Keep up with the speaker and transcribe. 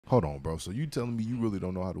Hold on, bro. So you telling me you really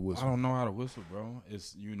don't know how to whistle? I don't know how to whistle, bro.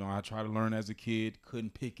 It's, you know, I tried to learn as a kid,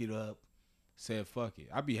 couldn't pick it up, said fuck it.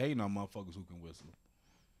 I be hating on motherfuckers who can whistle.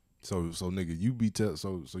 So nigga, you be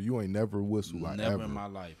so you ain't never whistled like never ever in my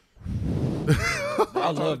life.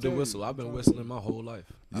 I love to whistle. I've been whistling my whole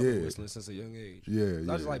life. I've been whistling since a young age. Yeah,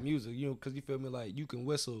 I just like music, you know, because you feel me, like you can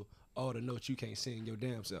whistle all the notes you can't sing your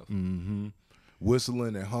damn self. Mm-hmm.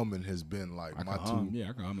 Whistling and humming has been like my two. Yeah,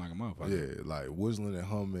 I can hum like a motherfucker. Yeah, like whistling and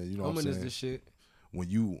humming. You know Humming what I'm saying? is the shit.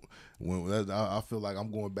 I feel like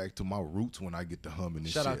I'm going back to my roots when I get to humming and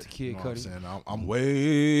Shout shit. out to Kid you know what Cudi. I'm saying? I'm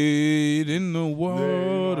Wade in the water.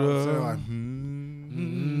 Yeah, you know what I'm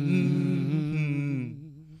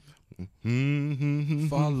saying? Like,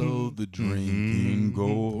 Follow the drinking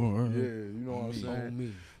gore. Yeah, you know what I'm saying? On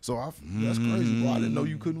me. So that's crazy, bro. I didn't know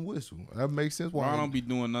you couldn't whistle. That makes sense. Why I don't be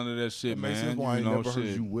doing none of that shit, man. Makes sense why I you ain't know, never heard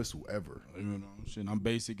shit. you whistle ever. You know, shit. I'm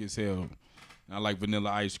basic as hell. I like vanilla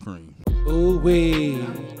ice cream. Ooh wee.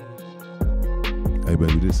 Hey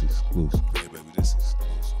baby, this is exclusive. Hey baby, this is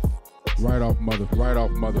exclusive. Right off mother, right off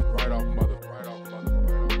mother, right off mother, right off mother,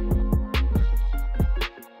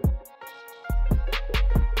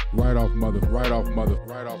 right off mother, right off mother,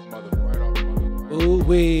 right off mother, right off mother. Ooh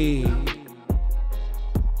wee.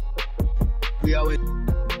 We always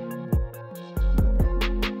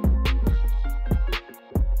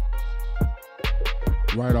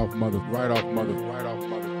Right off mother, right off mother, right off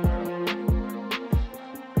mother, right off mother.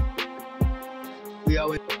 we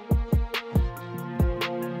always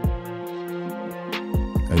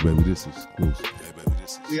Hey baby, this is exclusive. Hey baby,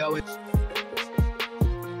 this is we always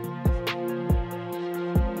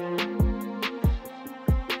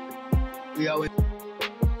we always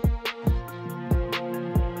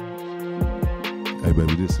Hey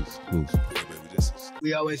baby, this is exclusive. Hey baby, this is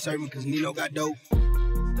we always serving because Nino got dope.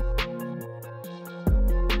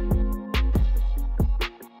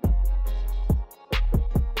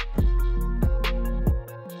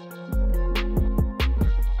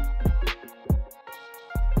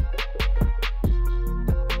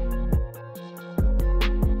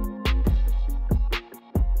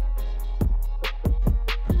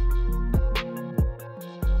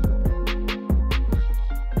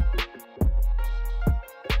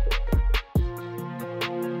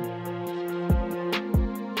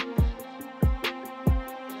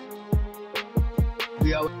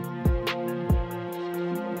 We always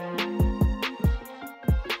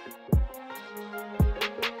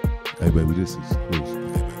Hey baby, this is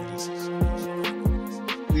exclusive. Hey baby, this is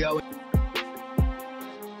exclusive. we always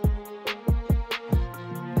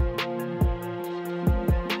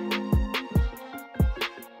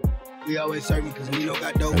we always serving because Nino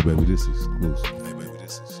got dope. Hey baby, this is exclusive. Hey baby,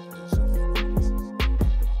 this is exclusive.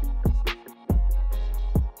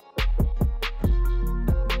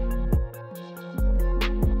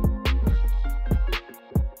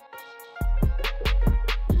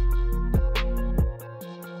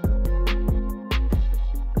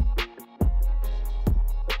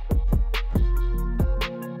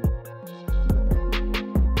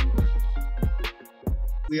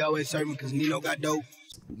 We always serving because Nino got dope.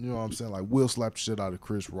 You know what I'm saying? Like Will slapped the shit out of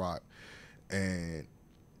Chris Rock, and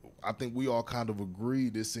I think we all kind of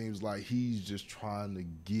agreed. It seems like he's just trying to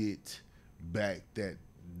get back that,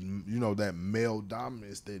 you know, that male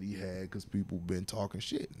dominance that he had because people been talking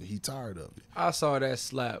shit and he tired of it. I saw that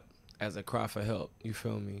slap as a cry for help. You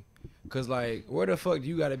feel me? Cause like, where the fuck do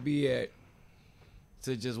you gotta be at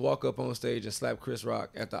to just walk up on stage and slap Chris Rock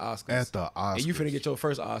at the Oscars? At the Oscars, And you finna get your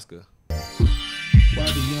first Oscar. Why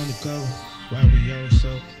we on the go? Why we all so?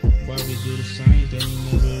 Why we do the same thing?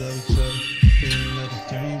 We never love each other. Feeling like a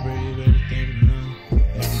game, brave, everything we know.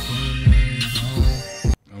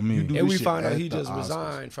 Everything I mean, And we shit find out at he the just Oscars.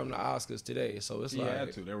 resigned from the Oscars today. So it's he like,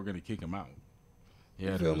 had to. They were gonna kick him out. He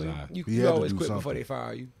you had feel to me? resign. You, He you had to always do quit before something. they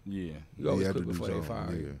fire you. Yeah, You always had quit to do before they something,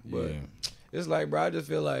 fire you. yeah. But yeah. it's like, bro, I just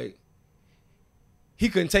feel like he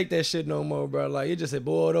couldn't take that shit no more, bro. Like, it just had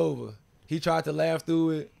boiled over. He tried to laugh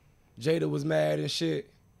through it. Jada was mad and shit.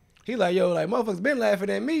 He like, yo, like, motherfuckers been laughing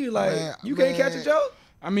at me. Like, you can't catch a joke?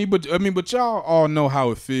 I mean, but y'all all know how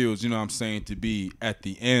it feels, you know what I'm saying, to be at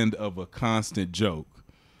the end of a constant joke.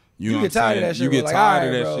 You know get what I'm tired of saying? that shit, You get bro. Like, tired of all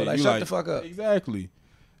right, that bro. shit. Like, You shut the fuck up. Exactly.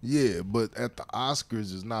 Yeah, but at the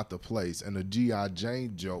Oscars is not the place, and the G.I.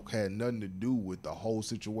 Jane joke had nothing to do with the whole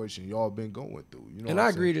situation y'all been going through. You know, And what I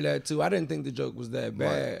I'm agree saying? to that, too. I didn't think the joke was that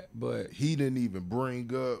bad, Right. but He didn't even bring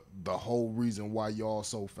up the whole reason why y'all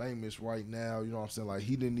so famous right now. You know what I'm saying? Like,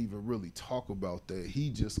 he didn't even really talk about that. He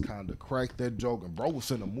just kind of cracked that joke, and bro was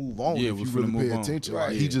finna move on Yeah, if you was really finna pay move on. attention.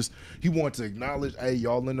 Right. Like, he wanted to acknowledge, hey,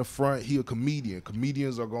 y'all in the front, he a comedian.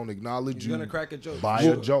 Comedians are gonna acknowledge he's you going to crack a joke. by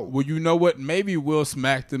a joke. Well, you know what? Maybe Will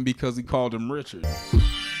smacked him because he called him Richard.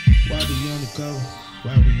 Why be undercover?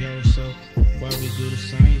 Why we all so? Why we do the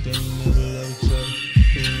same thing? We never love each other.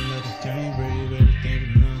 Feeling like a cane, brave, everything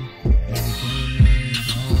but none. Everything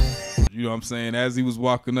but none. You know what I'm saying? As he was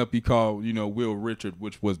walking up, he called, Will Richard,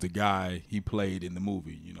 which was the guy he played in the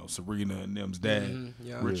movie. Serena and them's dad,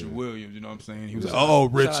 Richard Williams. You know what I'm saying? He was like, "Oh,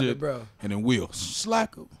 Richard," bro. And then Will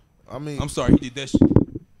Slacker. I mean, I'm sorry, he did that shit.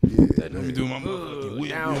 yeah, Let me do my motherfucking Will. You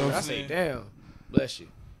know what I I'm say, saying? damn. Bless you.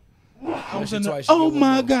 I was you in twice, the, you oh get one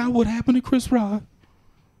my more. God, what happened to Chris Rod?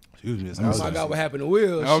 excuse me. Oh my God, what happened to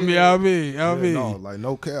Will? I mean. No, like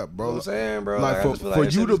no cap, You know bro. what I'm saying, bro? Like, I for- just feel for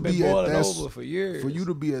that you shit to has been be at boiling that- over for years. For you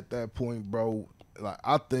to be at that point, bro, like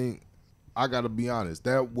I think I gotta be honest.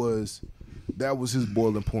 That was his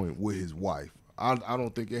boiling point with his wife. I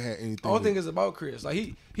don't think it had anything. I don't think it's about Chris. Like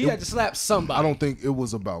he had to slap somebody. I don't think it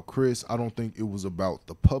was about Chris. I don't think it was about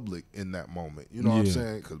the public in that moment. You know what I'm Yeah.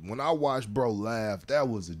 saying? Because when I watched bro laugh, that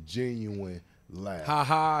was a genuine laugh. Ha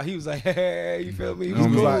ha. He was like, hey, you feel me? He He was,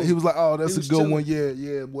 was cool. like, oh, that's He a was good chilling. one.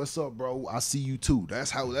 Yeah. What's up, bro? I see you too.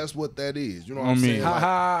 That's what that is. You know what I I'm mean- saying? Ha Like,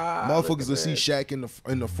 ha. motherfuckers will Look see at Shaq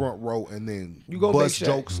in the front row and then You gonna bust make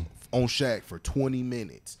Shaq. jokes on Shaq for 20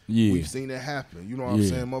 minutes. Yeah. We've seen that happen. You know what I'm Yeah.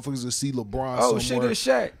 saying? Motherfuckers will see LeBron Oh shit, somewhere it's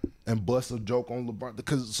Shaq. and bust a joke on LeBron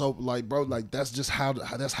because like bro, like that's just how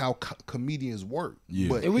comedians work. Yeah.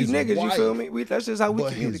 But And we his niggas, wife- you feel me? That's just how we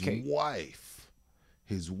But communicate.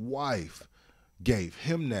 his wife gave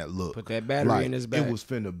him that look. Put that battery like, in his back. It was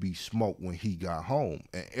finna be smoke when he got home.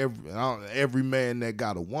 And every man that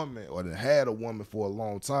got a woman or that had a woman for a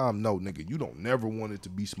long time, no, nigga, you don't never want it to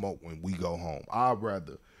be smoke when we go home. I'd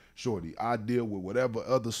rather, shorty, I deal with whatever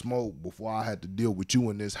other smoke before I had to deal with you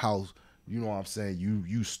in this house. You know what I'm saying?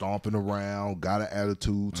 You stomping around, got an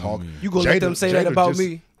attitude, talking. You gonna let them say that about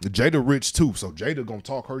me? Jada rich too, so Jada gonna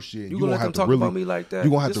talk her shit. You gonna let them have to talk really, about me like that? You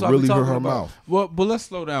gonna have This to what I be really hear talking her about. mouth. Well, but let's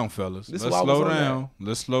slow down, fellas. This is Let's why I was slow on down. that.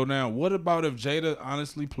 Let's slow down. What about if Jada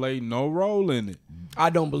honestly played no role in it? I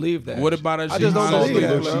don't believe that. What about if I she just don't So honestly believe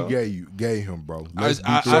the that, look bro. she gave him, bro. I, Let's I, be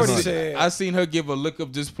I, honest. Shorty see- said- I seen her give a look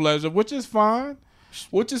of displeasure, which is fine. I She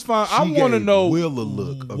want to gave know Will a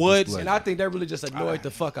look of what. displeasure. And I think that really just annoyed the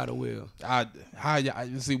fuck out of Will. I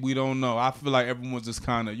see. We don't know. I feel like everyone's just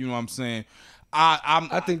kind of, you know what I'm saying.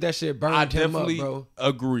 I think that shit burned I him up, definitely bro.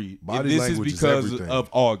 agree. Body This is language is because everything. of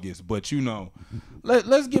August, but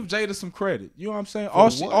let's give Jada some credit. You know what I'm saying?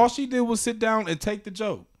 All she did was sit down and take the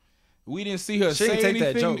joke. We didn't see her She say didn't take that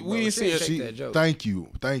anything. joke, we bro. didn't She see her. didn't take that joke. Thank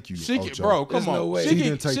you, She can, Ocho. bro, come There's no on. way. She She can,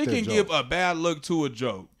 didn't take she that can joke. give a bad look to a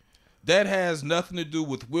joke. That has nothing to do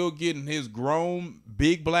with Will getting his grown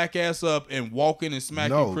big black ass up and walking and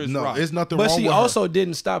smacking Chris Rock. it's nothing But wrong she with also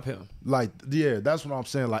didn't stop him. her. Like, yeah, that's what I'm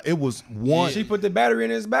saying. Like, it was one. She put the battery in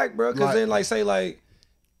his back, bro. Because Like- then,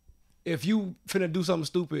 if you finna do something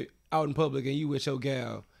stupid out in public and you with your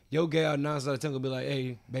gal 9 out of 10 gonna be like,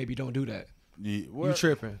 hey, baby, don't do that. Yeah, You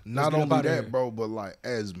tripping. Let's Not get up only outta that, here. bro, but like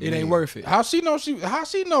as It ain't worth it. How she know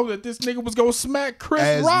that this nigga was gonna smack Chris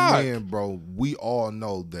As Rock? men, bro, we all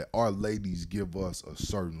know that our ladies give us a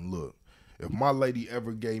certain look. If my lady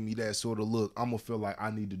ever gave me that sort of look, I'm gonna feel like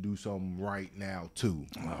I need to do something right now too.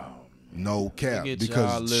 No cap, Look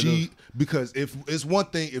at y'all because if it's one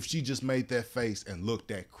thing if she just made that face and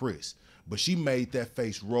looked at Chris, but she made that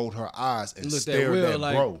face, rolled her eyes, and Looked at stared Will at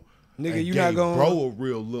like, bro. nigga, and you not gave gonna- bro a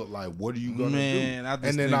real look like, what are you gonna Man, do? I just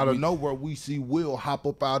And then think out of we- nowhere, we see Will hop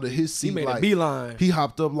up out of his seat. made a like, beeline. He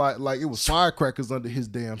hopped up like it was firecrackers under his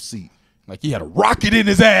damn seat. Like he had a rocket in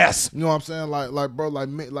his ass. You know what I'm saying? Like bro, like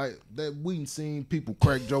that. We ain't seen people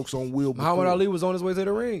crack jokes on Will before. Muhammad Ali was on his way to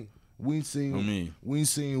the ring. We ain't seen. We ain't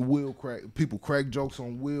seen Will people crack jokes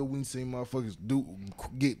on Will. We ain't seen motherfuckers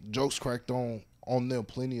get jokes cracked on them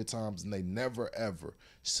plenty of times, and they never ever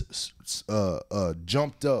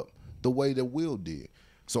jumped up the way that Will did.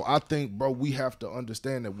 So I think, bro, we have to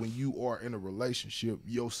understand that when you are in a relationship,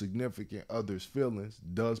 your significant other's feelings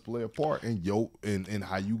does play a part in in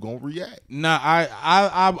how you gonna react. Nah,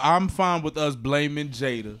 I'm fine with us blaming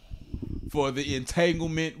Jada for the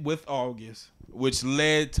entanglement with August, which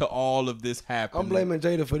led to all of this happening. I'm blaming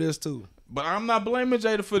Jada for this too. But I'm not blaming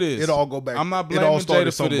Jada for this. It all go back. I'm not it all blaming started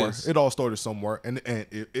Jada for somewhere. this. It all started somewhere, and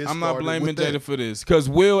it I'm not started blaming with that. Jada for this. Because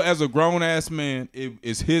Will, as a grown ass man,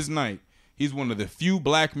 it's his night. He's one of the few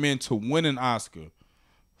black men to win an Oscar.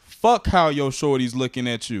 Fuck how your shorty's looking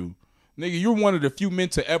at you. Nigga, you're one of the few men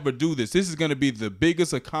to ever do this. This is going to be the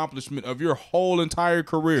biggest accomplishment of your whole entire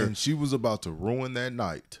career. And she was about to ruin that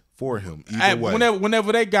night for him. Either way.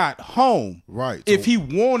 Whenever they got home. Right. If So- he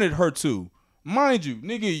wanted her to. Mind you,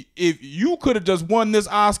 nigga, if you could have just won this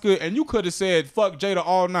Oscar and you could have said, fuck Jada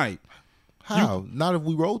all night. How? Not if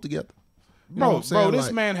we rolled together. know what I'm saying? This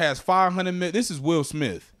Like, man has 500 million. This is Will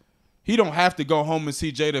Smith. He don't have to go home and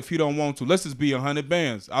see Jada if he don't want to. Let's just be 100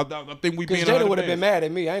 bands. I think we being 100 Jada would have been mad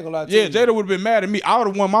at me. I ain't gonna lie to you. Yeah, Jada would have been mad at me. I would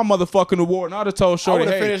have won my motherfucking award, and I'd have told I Shorty,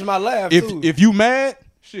 would have hey, finished my laugh too. if you mad,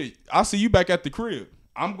 shit, I'll see you back at the crib.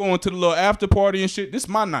 I'm going to the little after party and shit. This is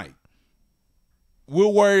my night.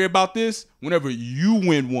 We'll worry about this whenever you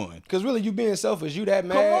win one. Because really, you being selfish. You that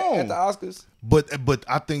mad at the Oscars? but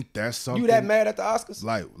I think that's something. You that mad at the Oscars?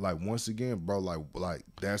 Like once again, bro, like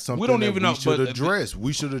that's something We don't that even we know, should but- address.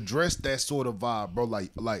 We should address that sort of vibe, bro.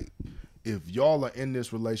 Like if y'all are in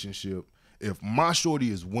this relationship, if my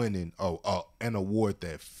shorty is winning an award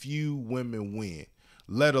that few women win,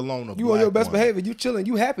 let alone a You black on your best one, behavior. You chilling.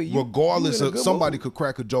 You happy. regardless you in a of good somebody mood. could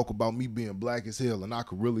crack a joke about me being black as hell and I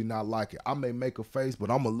could really not like it. I may make a face,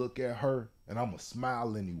 but I'm gonna look at her and I'm gonna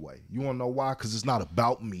smile anyway. You wanna know why? Because it's not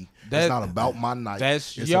about me. It's not about my night.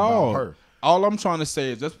 That's it's y'all. about her. All I'm trying to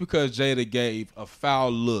say is just because Jada gave a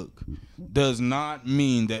foul look does not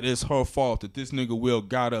mean that it's her fault that this nigga Will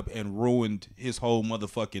got up and ruined his whole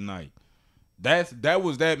motherfucking night. That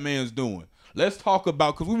was that man's doing. Let's talk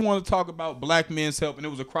about, because we want to talk about black men's help, and it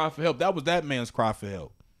was a cry for help. That was that man's cry for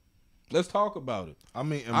help. Let's talk about it. I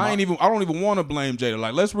mean, I don't even want to blame Jada.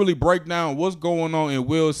 Like, let's really break down what's going on in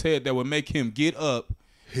Will's head that would make him get up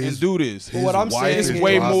and do this. his what I'm wife saying is is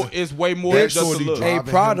It's way more than That just a shorty look. driving a him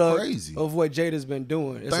product crazy. of what Jada's been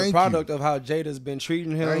doing. It's Thank a you. product of how Jada's been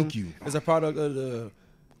treating him. Thank you. It's a product of the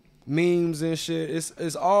memes and shit.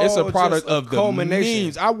 It's all It's a product just a of the culmination.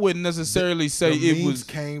 memes. I wouldn't necessarily say the it memes was.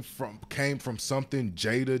 came from something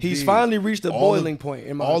Jada He's did. finally reached the All boiling of, point,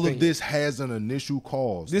 in my all opinion. of this has an initial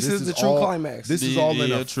cause. This is the true all- climax. This is Yeah, all an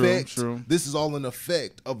yeah, effect. true. This is all an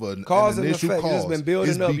effect of an Cause and initial effect. cause. It's been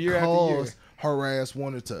building It's up year after year. because her ass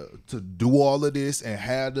wanted to do all of this and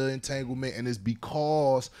had the entanglement, and it's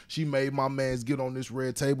because she made my man's get on this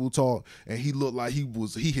red table talk, and he looked like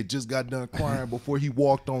he had just got done crying before he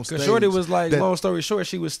walked on stage. Because Shorty was like, That- long story short,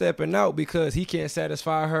 she was stepping out because he can't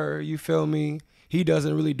satisfy her. You feel me? He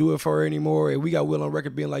doesn't really do it for her anymore. And we got Will on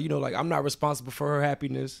record being like, I'm not responsible for her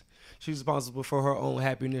happiness. She's responsible for her own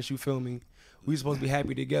happiness. You feel me? We supposed to be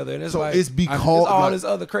happy together. And it's So like, it's because it's all like, this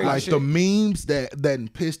other crazy like shit. the memes that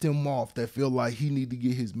pissed him off, that feel like he need to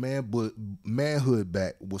get his manhood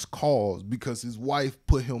back, was caused because his wife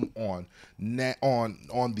put him on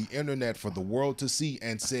the internet for the world to see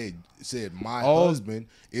and said my husband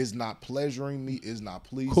is not pleasuring me, is not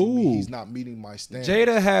pleasing me, he's not meeting my standards.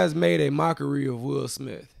 Jada has made a mockery of Will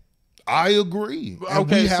Smith. I agree. And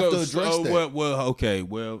we have to address that.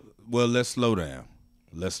 Well, let's slow down.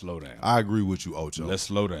 I agree with you, Ocho. Let's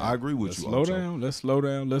slow down. I agree with you, Slow Ocho. down. Let's slow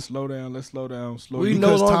down. Let's slow down. Let's slow down. We no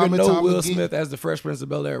Because longer time and know time Will again- Smith as the Fresh Prince of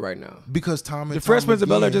Bel-Air right now. Because time and The Fresh time Prince of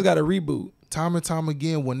Bel-Air again- just got a reboot. time and time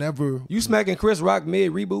again, whenever You smacking Chris Rock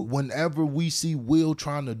mid-reboot? whenever we see Will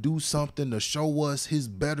trying to do something to show us his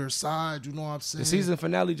better side, you know what I'm saying? The season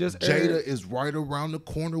finale just aired. Jada is right around the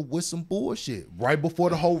corner with some bullshit. Right before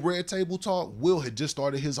the whole Red Table talk, Will had just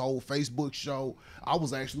started his whole Facebook show. I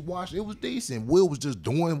was actually watching. It was decent. Will was just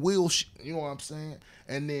doing Will shit, you know what I'm saying?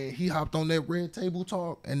 And then he hopped on that Red Table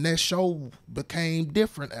talk, and that show became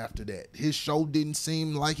different after that. His show didn't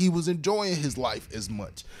seem like he was enjoying his life as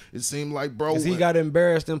much. It seemed like, bro, Because he got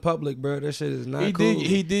embarrassed in public, bro. That shit is not He cool.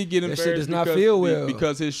 did get embarrassed. That shit does not because, feel well.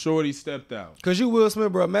 because his shorty stepped out. Because you Will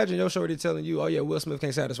Smith, bro. Imagine your shorty telling you, oh, yeah, Will Smith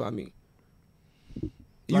can't satisfy me.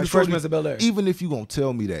 You like, the Fresh shorty, Prince of Bel-Air. even if you gonna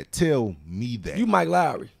tell me that, tell me that. You Mike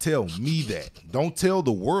Lowry. Tell me that. Don't tell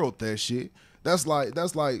the world that shit. That's like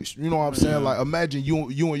you know what I'm saying? Like, imagine you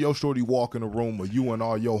and your shorty walk in a room, or you and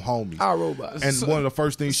all your homies, Our robots. and one of the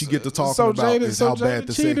first things she get to talking So about Jada, is so how bad Jada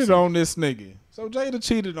the cheated sex is. on this nigga. So Jada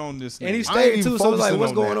cheated on this nigga. And he I ain't stayed even too, so it's like, focusing what's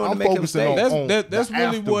on going that. on to I'm make him focusing stay? on That's the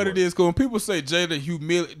really what it afterwards. is. Because when people say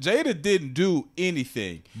Jada didn't do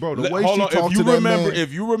anything, Bro, the way hold she on. talked to that man-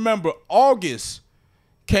 if you remember, August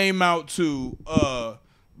came out to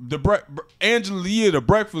Angela the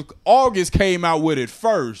Breakfast. August came out with it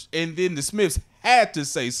first, and then the Smiths had to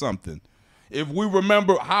say something. If we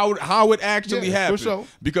remember how it actually Yeah, for happened, sure.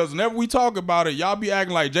 because whenever we talk about it, y'all be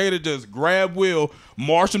acting like Jada just grabbed Will,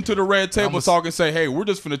 march him to the red table, talk and say, "Hey, we're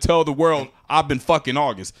just finna tell the world I've been fucking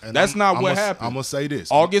August." And That's not what I'm happened. gonna say this.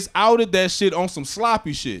 August outed that shit on some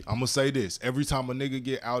sloppy shit. I'm gonna say this. Every time a nigga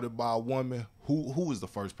get outed by a woman, who is the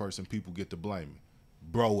first person people get to blaming?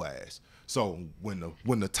 Bro ass. So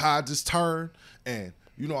when the tides is turned, and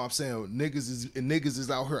you know what I'm saying, niggas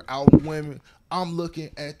is out here outing women, I'm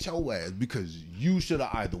looking at your ass, because you should have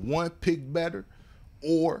either one picked better,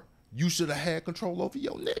 or you should have had control over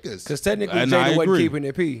your niggas. Because technically And I Jada wasn't agree. keeping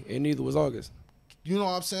it P, and neither was August. You know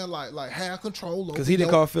what I'm saying? Like have control over. Because he didn't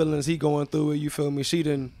your- call feelings. He going through it. You feel me? She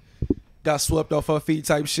didn't got swept off her feet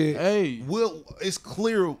type shit. Hey, Will, it's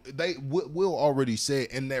clear Will already said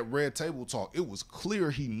in that Red Table Talk, it was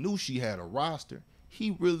clear he knew she had a roster.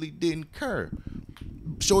 He really didn't care.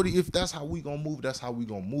 Shorty, if that's how we gonna move, that's how we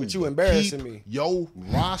gonna move. But you embarrassing Keep me. Your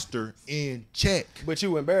roster in check. But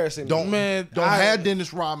you embarrassing me. Don't have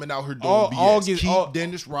Dennis Rodman out here doing BS. Keep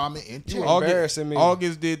Dennis Rodman in check. Embarrassing me.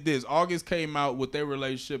 August did this. August came out with their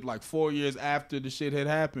relationship like 4 years after the shit had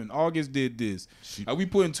happened. August did this. We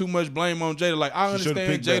putting too much blame on Jada. Like, I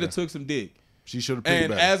understand Jada took some dick. She should have picked And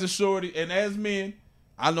better. as a shorty, and as men,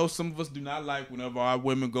 I know some of us do not like whenever our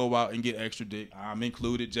women go out and get extra dick. I'm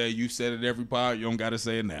included, Jay. You said it every pod. You don't got to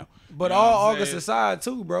say it now. But You know all what I'm August saying? aside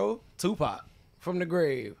too, bro. Tupac from the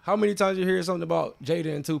grave. How many times you hear something about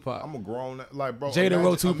Jada and Tupac? I'm a grown like bro. Jada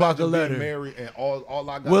wrote Tupac a letter. Married and all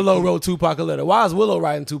I got. Willow wrote Tupac a letter. Why is Willow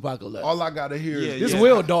writing Tupac a letter? All I gotta hear is This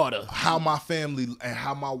Will daughter. how my family and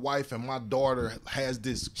how my wife and my daughter has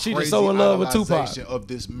this She crazy just so in love with Tupac. idolization of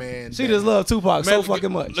this man. She just love Tupac so Man,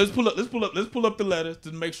 fucking much. Let's pull up the letter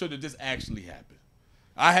to make sure that this actually happened.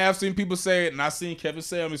 I have seen people say it, and I've seen Kevin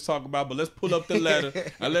Samuels talk about, but let's pull up the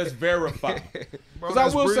letter and let's verify.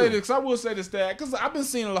 Because I will say this, Dad, because I've been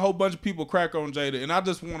seeing a whole bunch of people crack on Jada, and I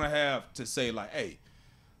just want to have to say, like, hey,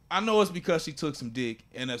 I know it's because she took some dick,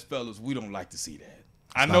 and as fellas, we don't like to see that.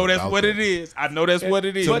 I know that's what it is. I know that's what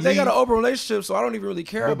it is. But they got an open relationship, so I don't even really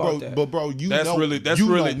care about that. But bro, that's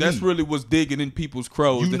really what's digging in people's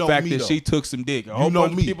crows. The fact that she took some dick. A whole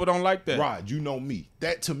bunch of people don't like that. Rod, you know me.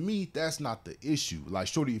 That to me, that's not the issue. Like,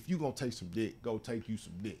 shorty, if you gonna take some dick, go take you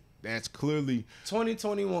some dick. That's clearly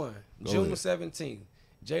 2021, June ahead. 17th.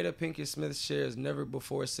 Jada Pinkett Smith shares never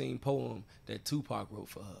before seen poem that Tupac wrote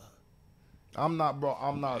for her. I'm not, bro.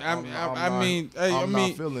 I'm not. I'm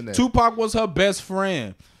not feeling that. Tupac was her best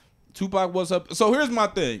friend. Tupac was her. So here's my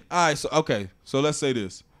thing. All right. So let's say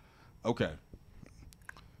this. Okay.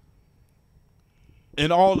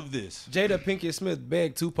 In all of this, Jada Pinkett Smith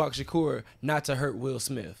begged Tupac Shakur not to hurt Will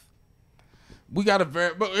Smith. we got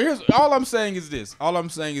but here's all I'm saying is this.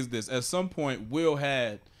 At some point, Will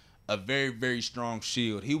had a very, very strong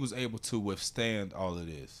shield. He was able to withstand all of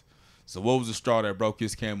this. So what was the straw that broke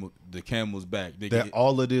the camel's back? That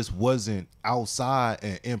all of this wasn't outside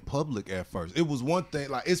and in public at first. It was one thing.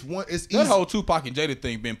 Like it's that easy. whole Tupac and Jada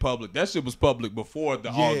thing been public. That shit was public before the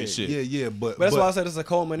August shit. Yeah. But that's why I said it's a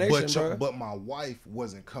culmination, bro. But my wife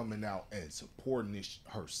wasn't coming out and supporting this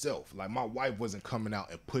herself. Like my wife wasn't coming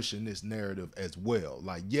out and pushing this narrative as well.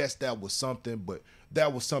 Like yes, that was something, but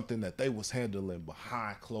that was something that they was handling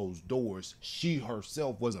behind closed doors. She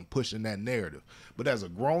herself wasn't pushing that narrative. But as a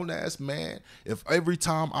grown ass man, if every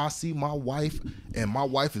time I see my wife and my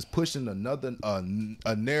wife is pushing another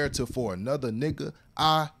a narrative for another nigga,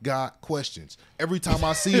 I got questions. Every time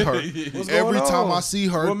I see her,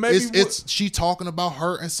 it's she talking about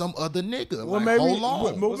her and some other nigga. Well, like, maybe, hold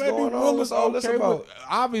on. What's going on? What's all this okay about? with,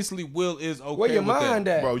 obviously, Will is okay. Where your with mind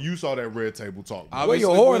that. at? Bro, you saw that Red Table Talk. Bro. Where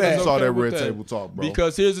your Obviously, whore Will at? is You saw okay that with Red Table Talk, bro.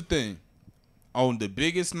 Because here's the thing. On the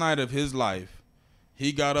biggest night of his life,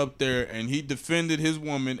 he got up there and he defended his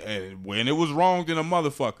woman, and when it was wrong, then a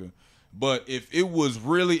motherfucker. But if it was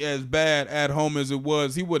really as bad at home as it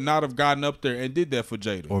was, he would not have gotten up there and did that for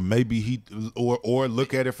Jada. Or maybe he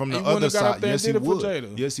look at it from the He wouldn't other have got side. up there and Yes, he did it for would.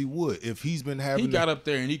 Jada. Yes, he would. If he's been having, He got up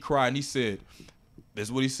there and he cried and he said,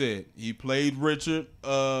 "That's what he said." He played Richard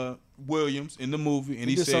Williams in the movie, and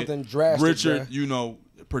he did said something drastic, Richard, bruh.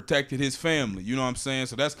 protected his family. You know what I'm saying?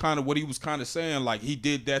 So that's kind of what he was kind of saying. Like he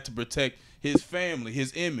did that to protect his family,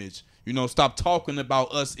 his image. Stop talking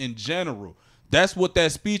about us in general. That's what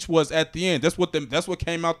that speech was at the end. That's what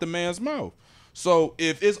came out the man's mouth. So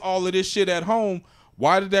if it's all of this shit at home,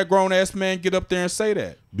 why did that grown ass man get up there and say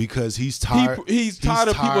that? Because he's tired. He's tired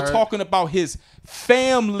of people talking about his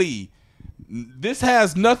family. This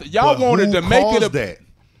has nothing. Y'all wanted to make it that.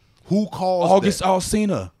 Who caused August that?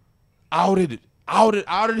 Alsina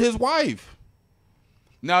outed his wife.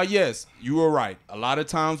 Now, yes, you were right. A lot of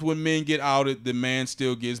times when men get outed, the man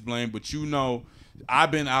still gets blamed. But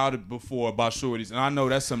I've been outed before about shorties, and I know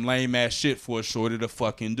that's some lame ass shit for a shorty to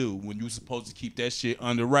fucking do when you supposed to keep that shit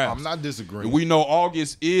under wraps. I'm not disagreeing. And we know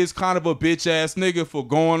August is kind of a bitch ass nigga for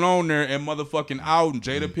going on there and motherfucking outing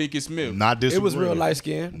Jada Pinkett Smith. Not disagreeing. It was real light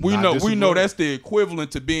skin. We know that's the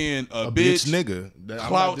equivalent to being a bitch nigga,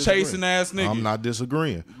 clout chasing ass nigga. I'm not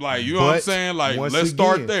disagreeing. Like, you know what I'm saying? Like, let's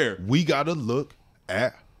start there. We gotta look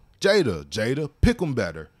at Jada, pick 'em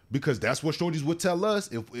better. Because that's what shorties would tell us.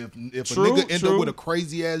 If a nigga end up with a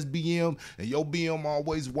crazy ass BM and your BM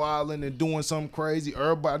always wilding and doing something crazy,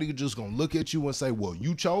 everybody just gonna look at you and say, "Well,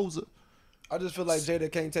 you chose her." I just feel like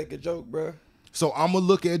Jada can't take a joke, bro. So I'm gonna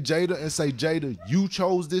look at Jada and say, Jada, you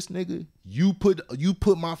chose this nigga. You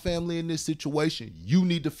put my family in this situation. You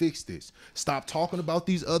need to fix this. Stop talking about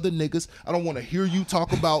these other niggas. I don't want to hear you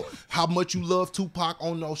talk about how much you love Tupac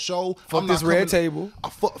on no show. Fuck this red table.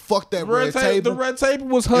 Fuck that red table. The red table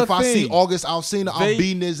was her thing. If I see August Alsina, I'm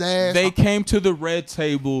beating his ass. They came to the red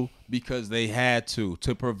table because they had to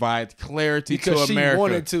provide clarity to America. Because she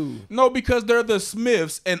wanted to. No, because they're the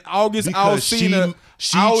Smiths, and August Alsina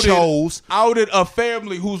she outed a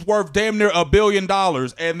family who's worth damn near $1 billion,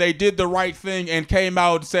 and they did the right thing and came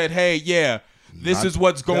out and said, "Hey, yeah, this is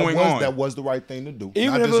what's going on." That was the right thing to do.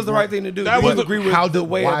 Even if it was the right thing to do, that was agree with the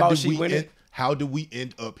way about she went it. How did we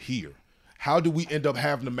end up here? How do we end up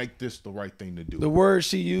having to make this the right thing to do? The words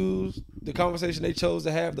she used, the conversation they chose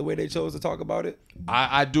to have, the way they chose to talk about it.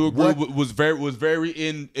 I do agree. Was very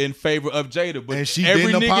in favor of Jada, but and she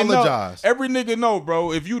didn't apologize. Every nigga know,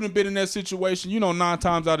 bro. If you done been in that situation, 9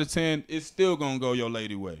 times out of 10, it's still gonna go your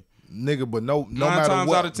lady way. Nigga, but no 9 matter times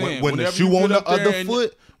what, out of 10, when the shoe on the other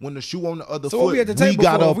foot, when the shoe on the other foot, we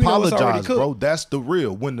gotta apologize, bro. That's the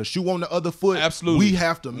real. When the shoe on the other foot, absolutely, we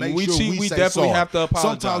have to make sure we say definitely sorry. Have to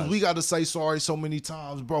apologize. Sometimes we gotta say sorry so many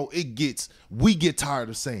times, bro. We get tired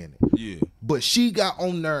of saying it. Yeah. But she got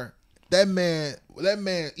on there. That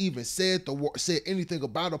man even said anything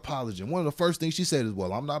about apology. One of the first things she said is,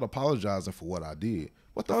 "Well, I'm not apologizing for what I did."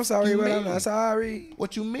 What the I'm sorry, but I'm not sorry.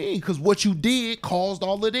 What you mean? Because what you did caused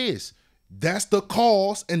all of this. That's the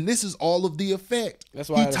cause, and this is all of the effect. That's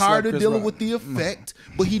why he tired of dealing with the effect,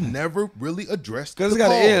 but he never really addressed the cause. Because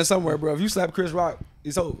it's got to end somewhere, bro. If you slap Chris Rock,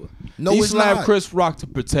 it's over. No, he it's slapped not. Chris Rock to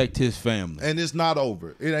protect his family, and it's not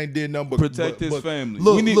over. It ain't did nothing but protect his family.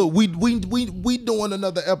 Look, we doing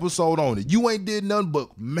another episode on it. You ain't did nothing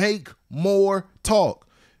but make more talk.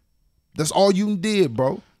 That's all you did,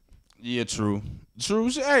 bro. Yeah, true.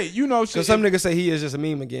 Hey, because some niggas say he is just a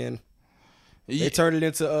meme again. Yeah. They turned it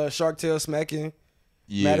into Shark Tail smacking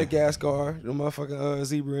Madagascar, the motherfucking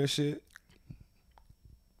zebra and shit.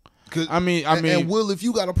 I mean, and Will, if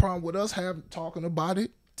you got a problem with us talking about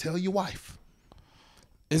it, tell your wife.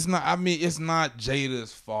 It's not. I mean, it's not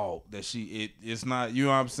Jada's fault that it's not. You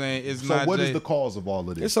know what I'm saying? It's so not. What is the cause of all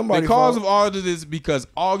of this? It's somebody's the cause fault. of all of this because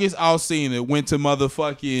August Alsina went to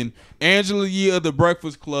motherfucking Angela Yee of the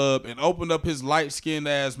Breakfast Club and opened up his light skinned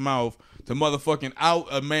ass mouth to motherfucking out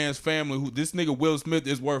a man's family who this nigga Will Smith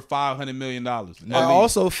is worth $500 million. I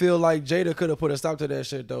also feel like Jada could have put a stop to that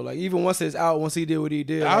shit though. Like even once it's out, once he did what he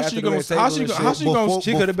did, she could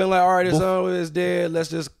have been like, all right, his son is dead. Let's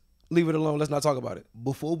just leave it alone. Let's not talk about it.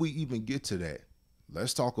 Before we even get to that,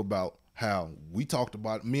 let's talk about how we talked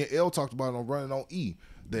about. Me and L talked about it on Running on E.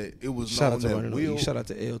 That it was shout known that Will. Shout out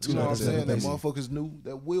to L too. You know what I'm saying? That motherfuckers knew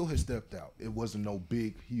that Will had stepped out. It wasn't no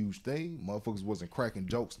big, huge thing. Motherfuckers wasn't cracking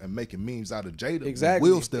jokes and making memes out of Jada. Exactly.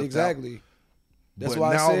 Will stepped out. That's but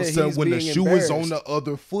why now I all of a said sudden, he's when the being shoe is on embarrassed. the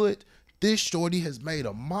other foot, this shorty has made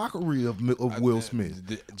a mockery of Will Smith.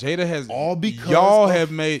 Jada has all because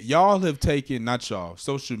y'all have taken, not y'all,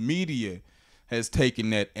 social media has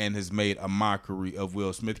taken that and has made a mockery of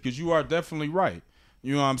Will Smith because you are definitely right.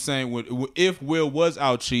 You know what I'm saying? If Will was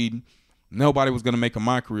out cheating, nobody was going to make a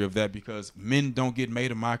mockery of that because men don't get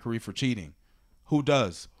made a mockery for cheating. Who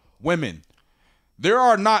does? Women.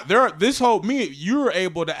 You're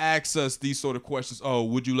able to ask us these sort of questions. Oh,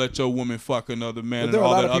 would you let your woman fuck another man and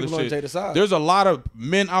all that other shit? There's a lot of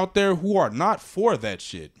men out there who are not for that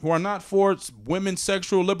shit, who are not for women's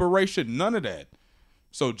sexual liberation, none of that.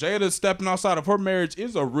 So Jada stepping outside of her marriage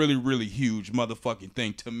is a really, really huge motherfucking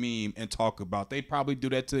thing to meme and talk about. They probably do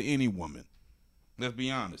that to any woman. Let's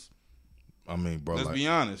be honest. I mean, bro. Let's be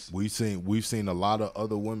honest. We've seen a lot of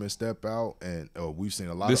other women step out, and we've seen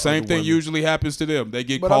a lot. The of same other thing women. usually happens to them. They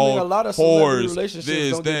get but called I mean, a lot of whores.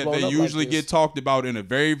 This, that. They usually get talked about in a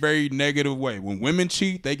very, very negative way. When women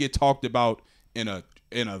cheat, they get talked about in a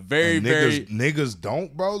very, very niggas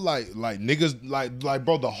don't, bro. Like niggas, like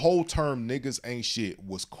bro. The whole term "niggas ain't shit"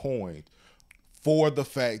 was coined for the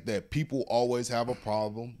fact that people always have a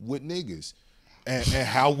problem with niggas. And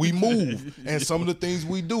how we move and some of the things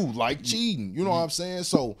we do, like cheating. You know what I'm saying?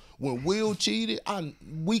 So when Will cheated,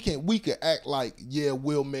 we can act like, yeah,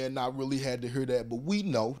 Will may not really had to hear that, but we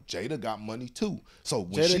know Jada got money too. So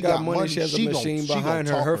when Jada she got money, she has a machine behind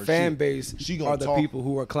her. Her fan base are the people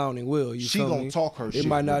who are clowning Will. She gonna talk her shit. It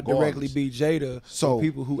might not regardless. directly be Jada. So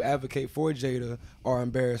people who advocate for Jada are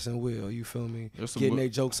embarrassing Will. You feel me? Getting their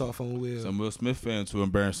jokes off on Will. Some Will Smith fans who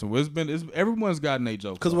embarrassing. Everyone's gotten their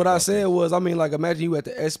jokes. Because what I said was, I mean, like imagine you at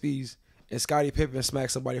the ESPYs and Scottie Pippen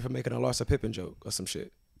smacked somebody for making a Larsa Pippen joke or some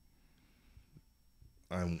shit.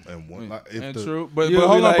 And one, like, if and the, true, but You'll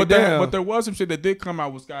hold be on, like, but there was some shit that did come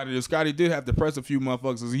out with Scotty. Scotty did have to press a few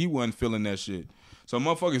motherfuckers because he wasn't feeling that shit. So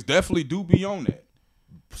motherfuckers definitely do be on that.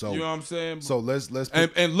 So you know what I'm saying? So let's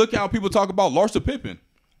and look how people talk about Larsa Pippen.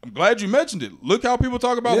 I'm glad you mentioned it. Look how people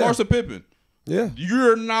talk about Larsa Pippen. Yeah.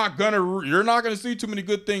 You're not gonna see too many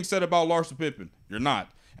good things said about Larsa Pippen. You're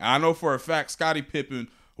not. And I know for a fact Scottie Pippen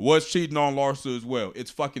was cheating on Larsa as well.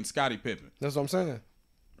 It's fucking Scottie Pippen. That's what I'm saying.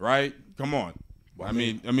 Right? Come on. I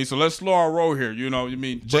mean, so let's slow our roll here. You know,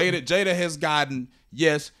 Jada has gotten,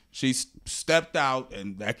 yes, she stepped out,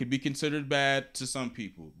 and that could be considered bad to some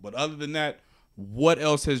people. But other than that, what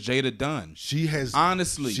else has Jada done? She has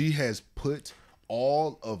put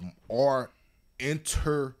all of our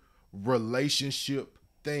interrelationship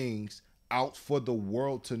things out for the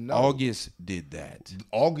world to know. August did that.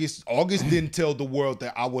 August didn't tell the world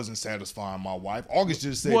that I wasn't satisfying my wife. August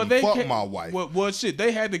just said, fuck my wife. Well, shit,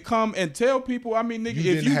 they had to come and tell people. I mean, nigga,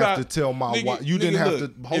 if you have to tell my wife, you didn't have to.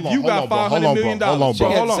 Hold on, $500 million,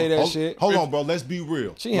 hold on, bro. Let's be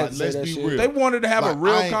real. Let's be real. They wanted to have a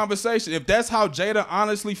real conversation. If that's how Jada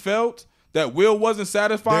honestly felt, that Will wasn't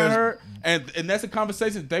satisfying her, and that's a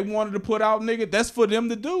conversation they wanted to put out, nigga, that's for them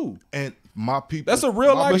to do. And my people, that's a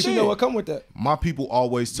real life but thing. You know what come with that? My people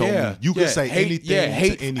always told me you can say anything to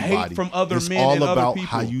anybody. Hate from other it's men all and about other people.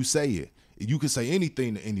 how you say it. You can say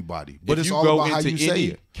anything to anybody, but if it's you all go about how into you say any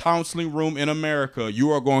it. counseling room in America, you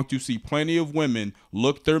are going to see plenty of women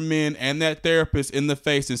look their men and that therapist in the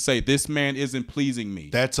face and say, "This man isn't pleasing me."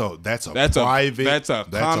 That's a private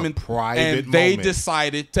private and they moment.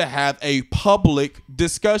 decided to have a public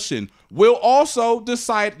discussion. Will also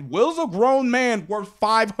decide. Will's a grown man worth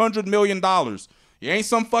 $500 million. He ain't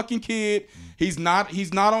some fucking kid. He's not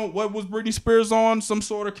on what was Britney Spears on, some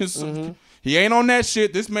sort of He ain't on that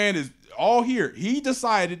shit. This man is all here. He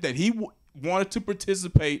decided that he wanted to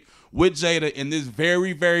participate with Jada in this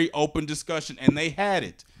very, very open discussion, and they had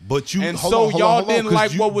it. But you, and hold so on, y'all didn't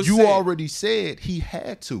like what was said. You already said he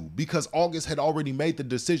had to because August had already made the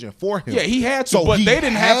decision for him. Yeah, he had to, so but they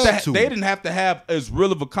didn't have to. They didn't have to have as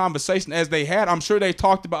real of a conversation as they had. I'm sure they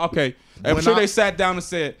talked about. Okay, they sat down and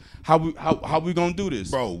said, "How we gonna do this,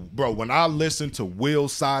 bro?" When I listened to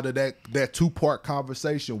Will's side of that 2-part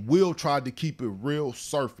conversation, Will tried to keep it real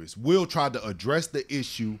surface. Will tried to address the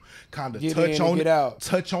issue, kind of touch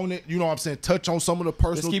on it. You know what I'm saying? Touch on some of the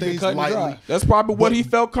personal things lightly. That's probably what he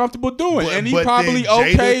felt comfortable doing, and he probably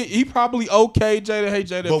okay. He probably okay, Jada. Hey,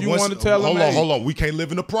 Jada, if you want to tell him, hold on. We can't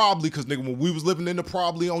live in the probably because nigga, when we was living in the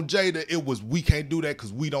probably on Jada, it was we can't do that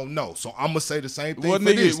because we don't know. So I'm gonna say the same thing.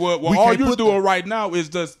 All you're doing right now is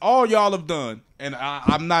just all y'all have done, and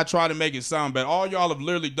I'm not trying to make it sound bad. All y'all have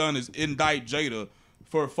literally done is indict Jada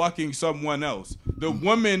for fucking someone else. The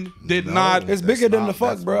woman did not. It's bigger than the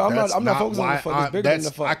fuck, bro. I'm not focusing on the fuck. It's bigger than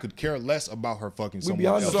the fuck. I could care less about her fucking someone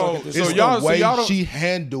else. So y'all she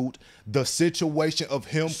handled the situation of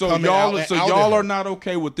him. So y'all are not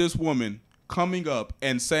okay with this woman coming up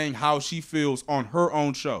and saying how she feels on her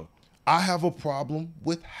own show. I have a problem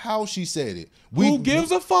with how she said it. Who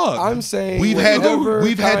gives a fuck? I'm saying we've had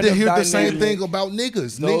to hear the same thing about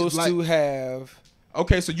niggas. Those two have.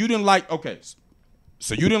 Okay, so you didn't like. Okay,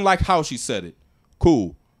 so you didn't like how she said it.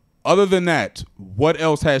 Cool. Other than that, what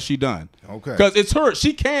else has she done? Okay, because it's her.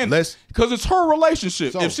 She can. Because it's her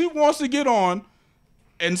relationship. If she wants to get on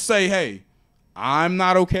and say, "Hey, I'm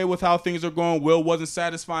not okay with how things are going. Will wasn't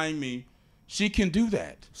satisfying me." She can do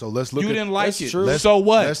that. So let's look. You didn't like it. So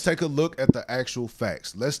what? Let's take a look at the actual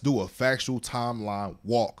facts. Let's do a factual timeline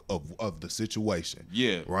walk of the situation.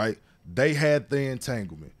 Yeah. Right. They had the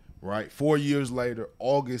entanglement. Right. 4 years later,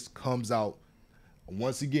 August comes out.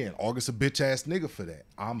 Once again, August a bitch ass nigga for that.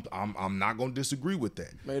 I'm not gonna disagree with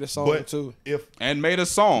that. Made a song too. Made a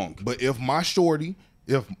song. But if my shorty,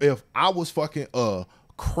 if I was fucking a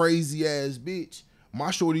crazy ass bitch, my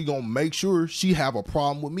shorty gonna make sure she have a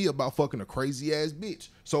problem with me about fucking a crazy ass bitch.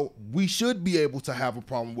 So we should be able to have a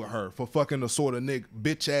problem with her for fucking a sort of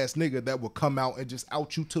bitch ass nigga that will come out and just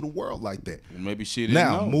out you to the world like that. Maybe she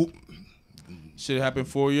didn't know. Shit happened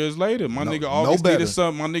 4 years later. Nigga August needed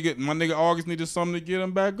something. My nigga August needed something to get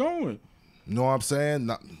him back going. You know what I'm saying?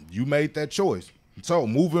 You made that choice. So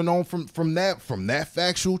moving on from that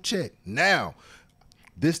factual check. Now,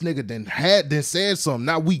 this nigga then said something.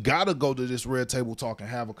 Now we gotta go to this red table talk and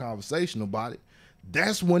have a conversation about it.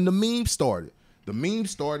 That's when the meme started. The meme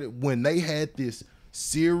started when they had this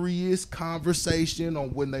serious conversation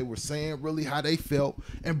on when they were saying really how they felt,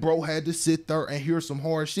 and bro had to sit there and hear some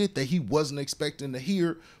hard shit that he wasn't expecting to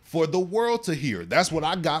hear for the world to hear. That's what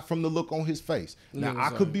I got from the look on his face. Now I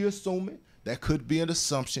could be assuming, that could be an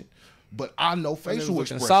assumption, but I know facial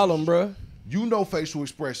expressions. Solemn, bro. You know facial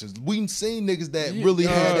expressions. We seen niggas that really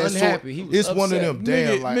had that unhappy. He was It's one of upset. them.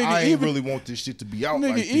 Damn, Nigga, like nigga, I ain't even- really want this shit to be out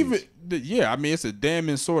Nigga, like this. yeah, I mean, it's a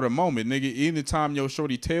damning sort of moment, nigga. Anytime your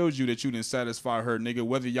shorty tells you that you didn't satisfy her, nigga,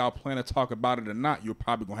 whether y'all plan to talk about it or not, you're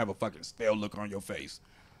probably gonna have a fucking stale look on your face.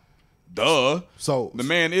 Duh. So The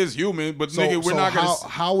man is human, but nigga, we're not gonna.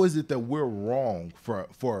 How is it that we're wrong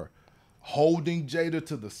for holding Jada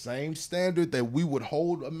to the same standard that we would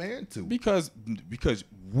hold a man to? Because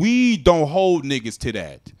we don't hold niggas to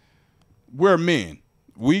that. We're men.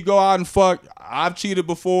 We go out and fuck. I've cheated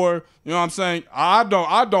before. You know what I'm saying? I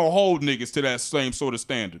don't hold niggas to that same sort of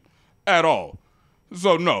standard at all.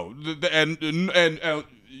 So no, and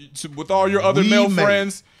with all your other male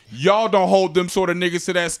friends, y'all don't hold them sort of niggas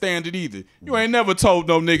to that standard either. You ain't never told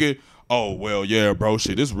no nigga, oh well, yeah, bro,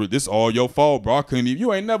 shit, this all your fault, bro. I couldn't even.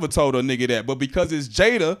 You ain't never told a nigga that, but because it's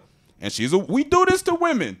Jada, and we do this to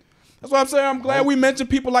women. That's what I'm saying. I'm glad we mentioned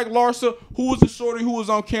people like Larsa, who was the shorty who was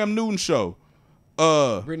on Cam Newton's show.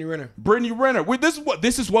 Brittany Renner.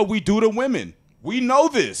 This is what we do to women. We know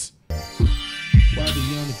this. Why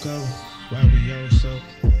we undercover? Why we all so?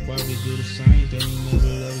 Why we do the same thing? We never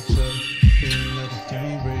love each other. Feeling like a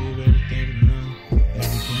cane, brave, everything but none.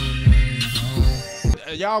 Everything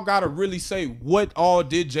none. Y'all gotta really say what all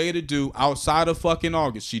did Jada do outside of fucking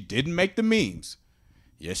August. She didn't make the memes.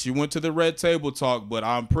 Yes, she went to the Red Table Talk, but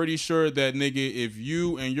I'm pretty sure that nigga, if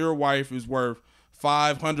you and your wife is worth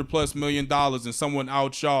 $500+ million and someone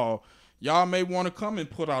out y'all may want to come and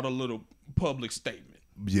put out a little public statement.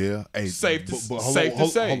 Yeah, Safe to say.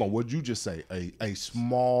 Hold on, what'd you just say? A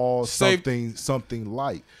small Safe- something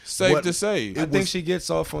light. Safe to say. I think she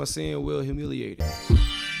gets off on seeing Will humiliated.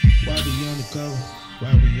 Why we undercover?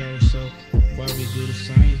 Why we all so? Why we do the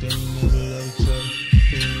same thing? We never love each other.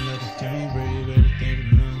 Feeling like a cane, brave, everything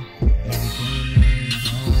but none. Everything none.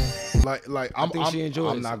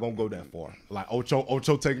 I'm not gonna go that far. Like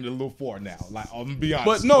Ocho taking it a little far now. Like I'm gonna be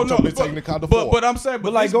honest. But no, Ocho been taking it kind of far. But I'm saying,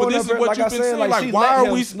 but like this, going this up is there, what like you've I been said, saying. like, Like, she why let are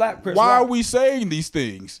him we slap Chris why are Rock. we saying these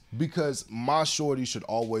things? Because my shorty should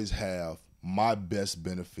always have my best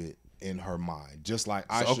benefit in her mind, just like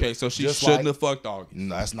I should. Okay, so she just shouldn't like- have fucked August.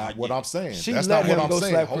 No, that's not what I'm saying. She That's let not what him I'm go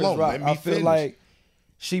saying. slap Hold Chris on, Rock. let me I feel finish. like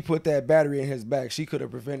she put that battery in his back. She could have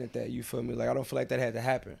prevented that. You feel me? Like I don't feel like that had to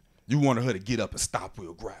happen. You wanted her to get up and stop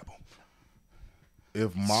Will grab him.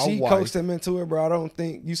 If my She wife, coaxed him into it, bro. I don't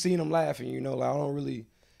think you seen him laughing. You know, like I don't really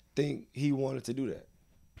think he wanted to do that.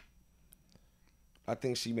 I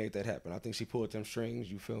think she made that happen. I think she pulled them strings.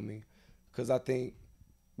 You feel me? Because I think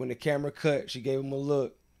when the camera cut, she gave him a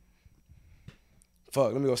look.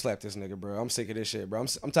 Fuck, let me go slap this nigga, bro. I'm sick of this shit, bro.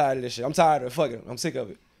 I'm tired of this shit. I'm tired of fucking. I'm sick of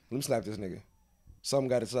it. Let me slap this nigga. Something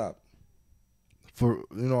got to stop. for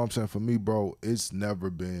you know what I'm saying, for me, bro, it's never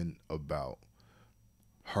been about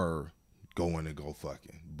her going and go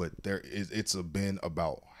fucking, but it's been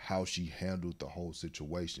about how she handled the whole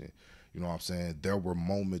situation. You know what I'm saying? There were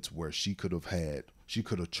moments where she could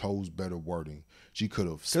have chose better wording. She could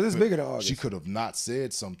have, because it's bigger than August. she could have not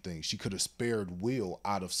said something. She could have spared Will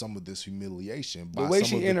out of some of this humiliation by the way some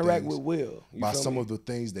she of the interact things, with Will, by some of the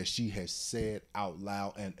things that she has said out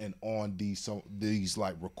loud and on these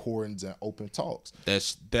like recordings and open talks.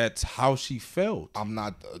 That's how she felt. I'm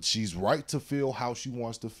not. She's right to feel how she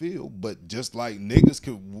wants to feel, but just like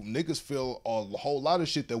niggas feel a whole lot of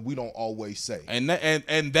shit that we don't always say.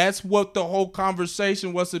 And that's what the whole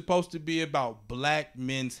conversation was supposed to be about: black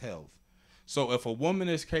men's health. So if a woman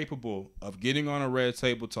is capable of getting on a Red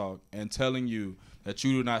Table Talk and telling you that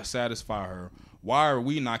you do not satisfy her, why are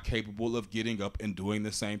we not capable of getting up and doing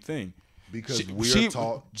the same thing? Because we're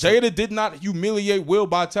taught. Jada did not humiliate Will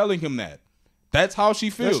by telling him that. That's how she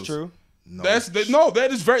feels. That's true. No, That's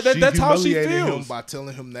how she humiliated feels. him by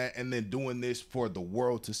telling him that, and then doing this for the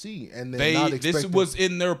world to see, and then This was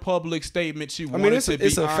in their public statement. She wanted it's to be a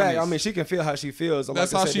honest. fact. I mean, she can feel how she feels.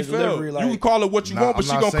 That's like I how said, she the feels. delivery, like, You can call it what you want, but I'm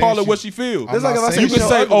she not gonna saying call it she- what she feels. I'm not like if I saying say You can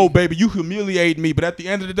say, ugly. "Oh, baby, you humiliate me," but at the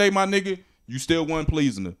end of the day, my nigga, you still wasn't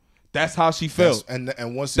pleasing her. That's how she felt. and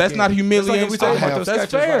once That's again, not It's like humiliating. if we talk about your That's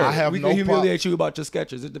sketches, fair. like, I have we no can humiliate you about your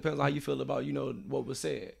sketches. It depends on how you feel about what was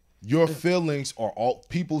said. your feelings are all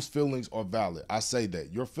people's feelings are valid. I say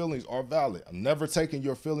that your feelings are valid. I'm never taking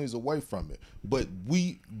your feelings away from it. But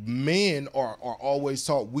we men are always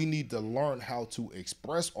taught we need to learn how to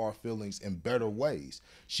express our feelings in better ways.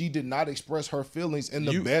 She did not express her feelings in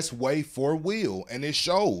the best way for Will, and it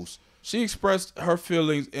shows. She expressed her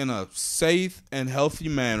feelings in a safe and healthy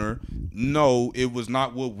manner. No, it was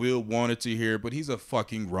not what Will wanted to hear, but he's a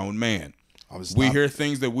fucking grown man. We hear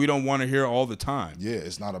things that we don't want to hear all the time. Yeah,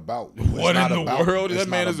 it's not about What in the world? That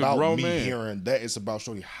man is a grown man. Hearing that, it's about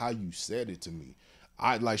showing you how you said it to me.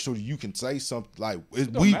 I like shorty, you can say something like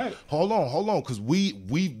matter. hold on, because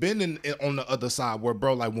we've been in on the other side where,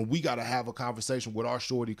 bro, like when we gotta have a conversation with our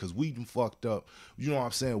shorty because we done fucked up. You know what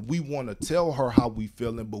I'm saying? We want to tell her how we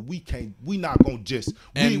feeling, but we can't. We not gonna just.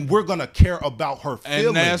 We're gonna care about her feelings,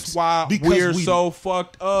 and that's why we're so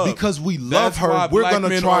fucked up. Because we love her. We're black gonna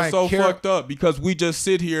men try are and so care. fucked up because we just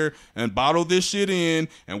sit here and bottle this shit in,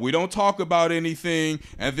 and we don't talk about anything.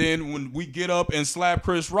 And then when we get up and slap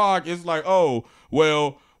Chris Rock, it's like, oh,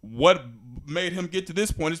 well, what made him get to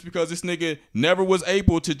this point is because this nigga never was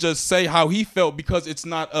able to just say how he felt, because it's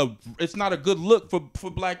not a good look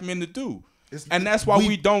for black men to do. And that's why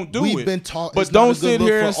we don't do it. We've been taught, but don't sit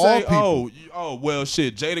here and say, oh, well,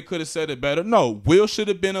 shit, Jada could have said it better. No, Will should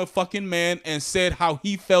have been a fucking man and said how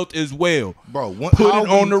he felt as well. Bro, put it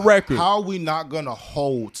on the record. How are we not gonna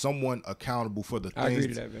hold someone accountable for the things? I agree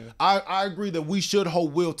to that, man. I agree that we should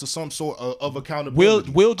hold Will to some sort of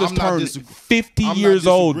accountability. Will just turned 50 years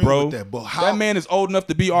old, bro. That man is old enough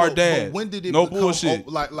to be our dad. But when did it no become, bullshit?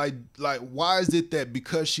 Like, why is it that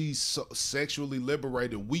because she's so sexually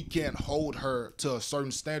liberated, we can't hold her to a certain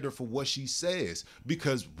standard for what she says?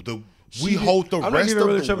 Because we hold the rest of the I'm not even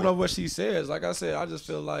really tripping off what she says. Like I said, I just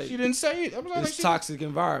feel like she didn't say it. It's toxic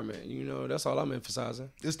environment. You know, that's all I'm emphasizing.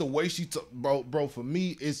 It's the way she, bro. For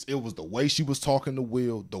me, it was the way she was talking to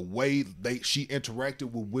Will, the way she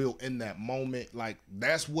interacted with Will in that moment. Like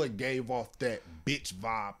that's what gave off that bitch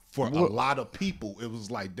vibe for a lot of people. It was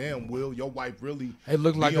like, damn, Will, your wife really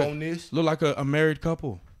looked like on this. Look like a married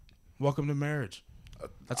couple. Welcome to marriage.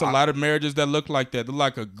 That's a lot of marriages that look like that. They're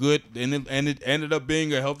like a good, and it ended up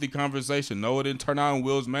being a healthy conversation. No, it didn't turn out in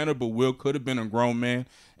Will's manner, but Will could have been a grown man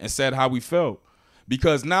and said how he felt.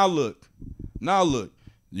 Because now look, Will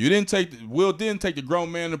didn't take the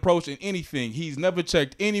grown man approach in anything. He's never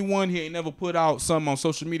checked anyone. He ain't never put out something on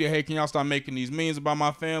social media. Hey, can y'all start making these memes about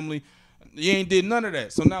my family? He ain't did none of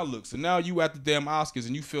that. So now look, now you at the damn Oscars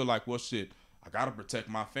and you feel like, well, shit, I gotta protect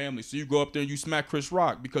my family. So you go up there and you smack Chris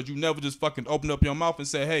Rock because you never just fucking open up your mouth and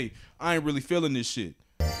say, hey, I ain't really feeling this shit.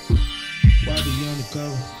 Why we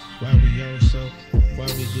undercover? Why we all so? Why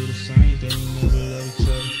we do the same thing? We never love each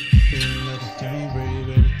other. Feeling like a can't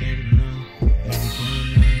breathe, everything but none.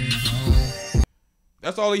 Everything none.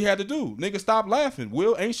 That's all he had to do. Nigga, stop laughing.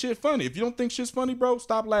 Will, ain't shit funny. If you don't think shit's funny, bro,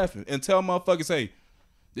 stop laughing and tell motherfuckers, hey,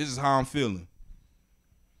 this is how I'm feeling.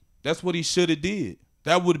 That's what he should have did.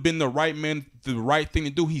 That would have been the right thing to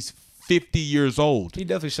do. He's 50 years old. He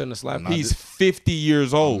definitely shouldn't have slapped him. He's 50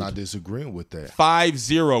 years old. I'm not disagreeing with that.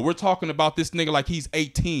 50. We're talking about this nigga like he's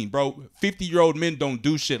 18, bro. 50-year-old men don't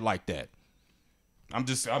do shit like that. I'm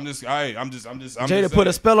just Jada put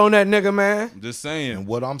a spell on that nigga, man. I'm just saying. And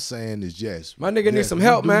what I'm saying is, yes, my nigga needs some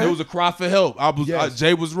help, man. It was a cry for help.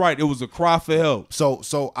 Jay was right. It was a cry for help.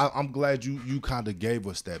 So I'm glad you kind of gave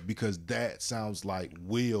us that, because that sounds like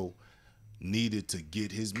Will needed to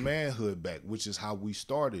get his manhood back, which is how we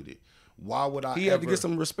started it. Why would I? He had to get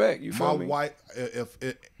some respect. You feel me? My wife, if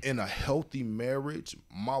in a healthy marriage,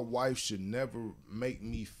 my wife should never make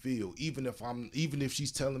me feel, even if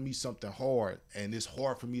she's telling me something hard and it's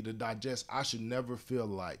hard for me to digest, I should never feel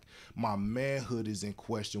like my manhood is in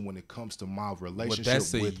question when it comes to my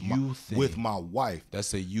relationship with my wife.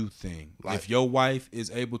 That's a you thing. Like, if your wife is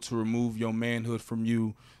able to remove your manhood from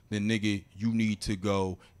you, then nigga, you need to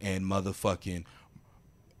go and motherfucking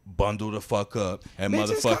bundle the fuck up and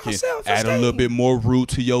motherfucking add a little bit more root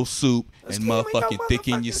to your soup and motherfucking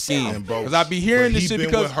thicken your skin. Because I be hearing this shit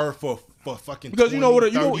because with her for fucking because 20, you know what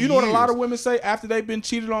a lot years. of women say after they've been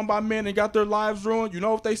cheated on by men and got their lives ruined. You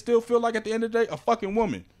know what they still feel like at the end of the day? A fucking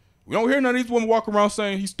woman. We don't hear none of these women walk around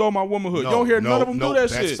saying he stole my womanhood. You don't hear none of them do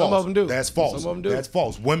that shit. Some of them do. That's false. Some of them do. That's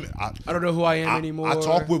false. Women. I don't know who I am anymore. I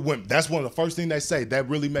talk with women. That's one of the first things they say. That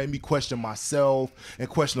really made me question myself and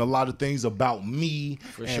question a lot of things about me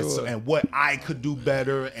and what I could do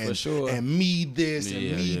better and me this and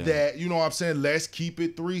me that. You know what I'm saying? Let's keep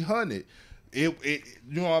it 300. You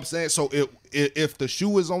know what I'm saying? So if the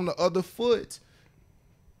shoe is on the other foot,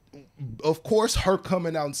 of course, her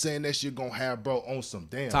coming out and saying that shit gonna have bro on some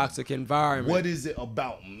damn toxic environment. What is it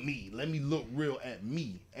about me? Let me look real at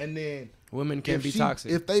me. And then women can be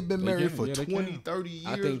toxic. If they've been married for 20, 30 years,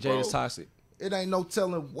 I think Jada's toxic. It ain't no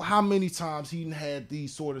telling how many times he had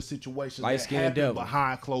these sort of situations that happened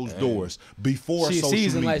behind closed doors before social media.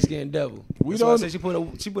 She's a light-skinned devil. That's why I said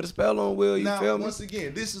she put a spell on Will. You feel me? Once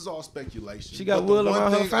again, this is all speculation. She got Will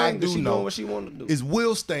around her fingers. She doing what she want to do. Is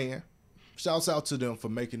Will staying? Shouts out to them for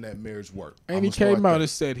making that marriage work. And he came out and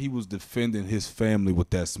said he was defending his family with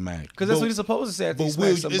that smack. Because that's what he's supposed to say. But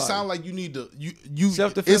Will, it sounds like you need to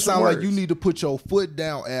Self-defense it sounds like words. you need to put your foot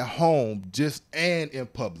down at home and in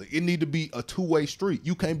public. It need to be a two-way street.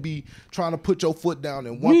 You can't be trying to put your foot down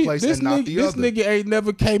in one place and not the other. This nigga ain't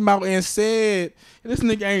never came out and said. This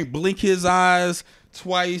nigga ain't blink his eyes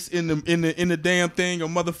twice in the damn thing or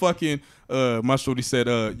motherfucking. My shorty said,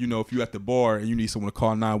 you know, if you at the bar and you need someone to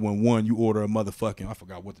call 911, you order a motherfucking, I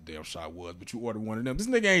forgot what the damn shot was, but you order one of them. This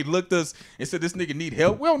nigga ain't looked us and said this nigga need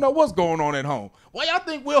help. We don't know what's going on at home. Why y'all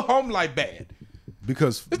think we're home like bad?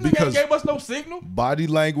 Because This nigga ain't gave us no signal. body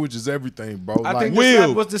language is everything, bro. I think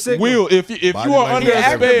Will, was the signal. Will, if you Body are language under a is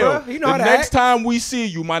everything. spell, He know the how to next act. time we see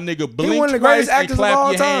you, my nigga, He blink one of the twice greatest and actors of clap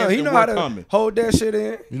all your time. hands He and know we're how to coming. hold that shit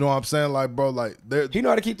in. You know what I'm saying? Like, bro, like He know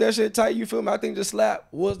how to keep that shit tight. You feel me? I think the slap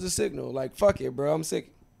was the signal. Like, fuck it, bro. I'm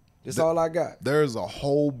sick. That's all I got. there's a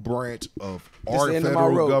whole branch of our the end of my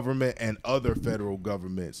federal rope. government and other federal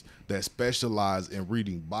governments that specialize in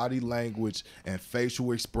reading body language and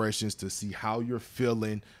facial expressions to see how you're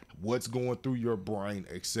feeling, what's going through your brain,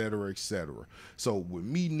 et cetera, et cetera. So with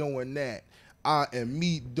me knowing that, and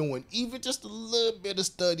me doing even just a little bit of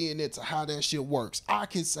studying into how that shit works, I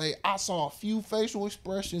can say I saw a few facial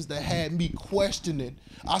expressions that had me questioning.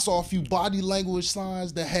 I saw a few body language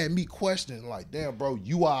signs that had me questioning, like, damn, bro,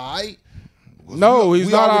 you all right? No, he's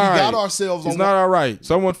we not already all right. got ourselves He's on not all right.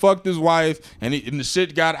 Someone fucked his wife, and the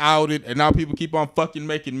shit got outed, and now people keep on fucking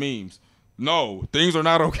making memes. No, things are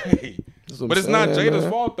not okay. what But I'm it's not saying, Jada's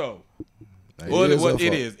man. fault though. It Well, is her it fault.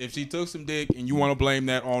 is. If she took some dick and you want to blame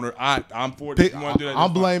that on her, I'm for it. If you want to do that,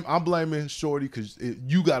 that's fine. I'm blaming Shorty because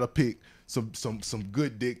you gotta pick some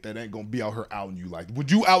good dick that ain't gonna be out here outing you. Like, would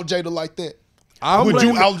you out Jada like that? I'm Would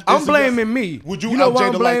blaming me. Would you know out why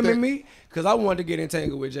I'm Jada like blaming that? me? Because I wanted to get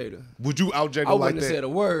entangled with Jada. Would you out Jada I like wouldn't have said that? a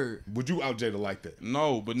word. Would you out Jada like that?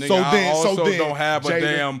 No, but nigga, So I then- also so then, don't have a Jada-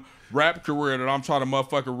 damn rap career that I'm trying to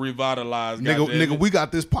motherfucking revitalize. Nigga, goddamn it. we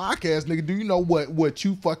got this podcast, nigga. Do you know what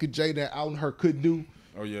you fucking Jada outing her could do?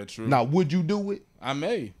 Oh yeah, true. Now, would you do it? I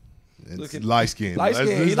may. It's at- light skin. Light skin.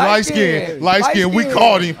 It's He light skin. Light skin. We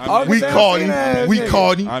caught him. We caught him. We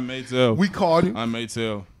caught him. I may tell. We caught him. I may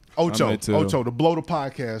tell. Ocho, I may tell. Ocho, to blow the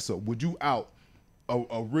podcast up, would you out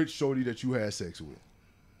a rich shorty that you had sex with?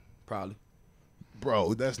 Probably.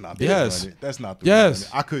 Bro, that's not the Yes. money. That's not the Yes.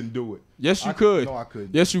 money. I couldn't do it. Yes, you I- could. No, I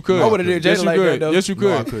couldn't. Yes, you could. I would've did Yes, Jada you like could. that, though. Yes, you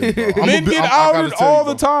No, I could. couldn't, bro. Men get I gotta outed tell you, all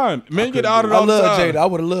bro. the time. Men get couldn't outed do it. I all the love time. Jada. I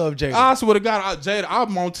would have loved Jada. I swear to God, Jada,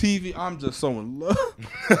 I'm on TV. I'm just so in love.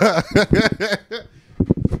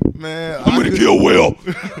 Man, I'm gonna kill Will.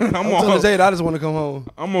 I'm telling Jada, I just want to come home.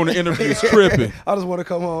 I'm on the interview tripping. I just want to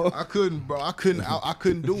come home. I couldn't, bro. I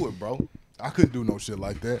couldn't do it, bro. I couldn't do no shit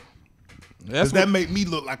like that. That's Cause that make me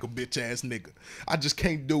look like a bitch ass nigga. I just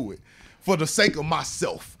can't do it for the sake of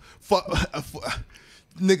myself. For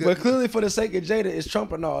nigga. But clearly, for the sake of Jada, it's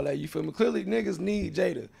Trump and all that. You feel me? Clearly, niggas need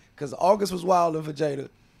Jada. Because August was wilding for Jada.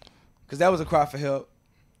 Because that was a cry for help.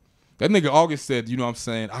 That nigga August said, you know what I'm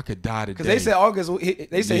saying? I could die today. Because they said August,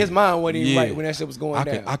 they said his mind wasn't even right when that shit was going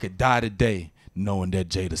down. I could die today knowing that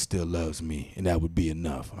Jada still loves me, and that would be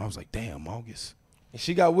enough. I was like, damn, August. And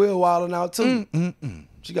she got Will wilding out too.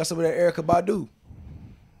 She got some of that Erykah Badu.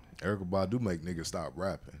 Erykah Badu make niggas stop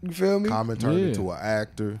rapping. You feel me? Common turned Yeah. into an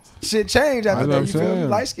actor. Shit changed after That's that. what You I'm feel me? saying.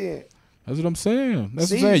 Light skin. That's what I'm saying.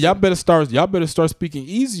 That's what I'm See? saying. Y'all better start speaking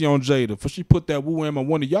easy on Jada before she put that woo in on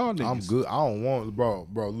one of y'all niggas. I'm good. I don't want, bro.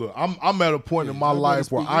 Look, I'm at a point in my y'all better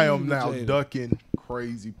life where speak I easy am with now Jada. ducking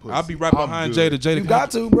crazy pussy. I'll be right I'm behind good. Jada. You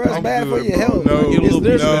got to, bro. It's I'm bad for good, your bro. health. No. It's Get a little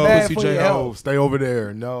literally no, bad pussy for your J. health. No, stay over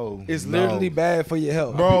there. No, It's no. literally bad for your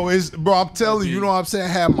health. Bro, I'm telling you, you know what I'm saying?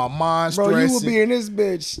 Have my mind Bro, stressing. you will be in this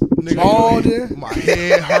bitch Nigga, all day. my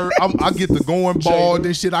head hurt. I get the going bald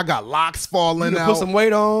and shit. I got locks falling You out. put some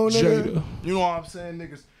weight on, nigga. Jada. You know what I'm saying,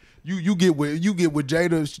 niggas? You get with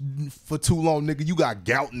Jada for too long, nigga. You got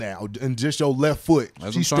gout now, and just your left foot.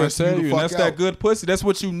 That's She what I'm trying to stressing tell the you. And fuck that's out. that good pussy. That's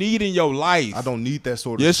what you need in your life. I don't need that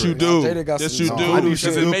sort of. Yes, you stress. do. Jada got Yes, some- you No, do. I need Because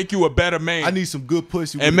some it good- make you a better man. I need some good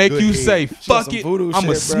pussy with and a make good you head. say, got fuck some it, voodoo I'm going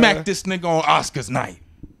to shit, smack bruh. this nigga on Oscars night.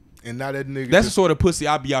 And now that nigga. That's the just, sort of pussy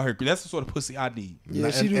I be out here. That's the sort of pussy I need. Yeah,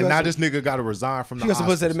 and, she do and got now some- this nigga got to resign from She the. got some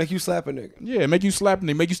pussy Oscars. to make you slap a nigga. Yeah, make you slap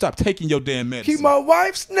and make you stop taking your damn medicine. Keep my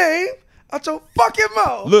wife's name out your fucking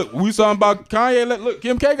mouth. Look, we talking about Kanye. Look,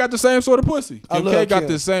 Kim K got the same sort of pussy. I Kim love K got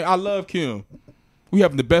Kim. the same. I love Kim. We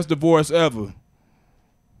having the best divorce ever.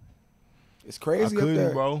 It's I crazy up couldn't,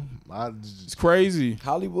 there. bro. It's crazy.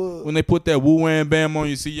 Hollywood. When they put that woo and bam on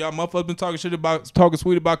you, see y'all motherfuckers been talking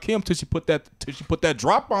sweet about Kim till she put that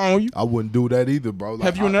drop on you. I wouldn't do that either, bro. Like,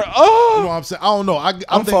 Have you in I- there? You know Oh, what I'm saying? I don't know. I'm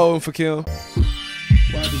think, following for Kim.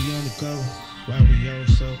 Why be undercover? Why we all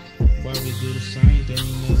so? Why we do the same thing?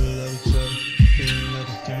 We never love each other. Feeling like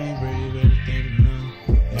I can't breathe. Everything but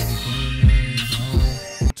none. Everything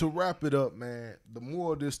but none. To wrap it up, man, the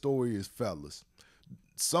moral of this story is, fellas,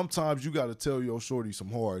 sometimes you got to tell your shorty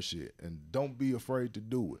some hard shit, and don't be afraid to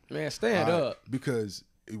do it. Man, stand up. Because,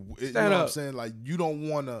 you know what Stand I'm up. saying? Like, you don't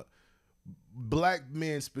want to, black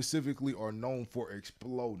men specifically are known for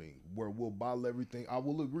exploding, where we'll bottle everything. I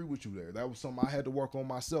will agree with you there. That was something I had to work on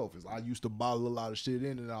myself, is I used to bottle a lot of shit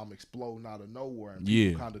in, and I'm exploding out of nowhere, and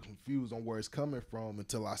people kind of confused on where it's coming from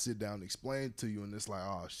until I sit down and explain it to you, and it's like,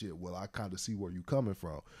 oh shit, well, I kind of see where you coming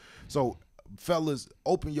from. So, fellas,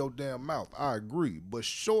 open your damn mouth. I agree. But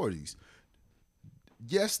shorties,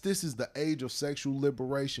 yes, this is the age of sexual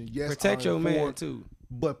liberation. Yes, Protect your man too.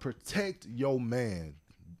 But protect your man.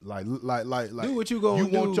 Like do what you gonna do.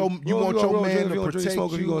 You want your man to protect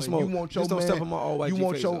you. You gonna smoke. You want your Just don't man. step on my all white You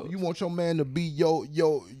want your man to be your.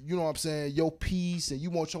 You know what I'm saying? Your peace, and you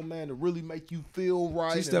want your man to really make you feel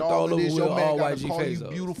right. She stepped and all all of over this. with Your man all gotta white call you G-Fazos.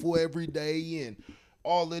 beautiful every day, and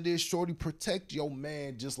all of this. Shorty, protect your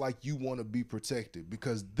man just like you want to be protected,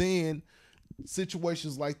 because then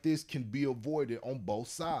situations like this can be avoided on both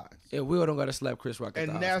sides. And Will don't gotta slap Chris Rock.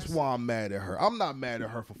 And that's why I'm mad at her. I'm not mad at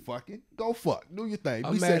her for fucking. Go fuck. Do your thing.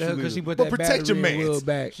 I'm Be mad at her sexually because she put but that protect your battery in Will man.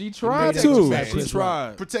 back. She tried made to. that She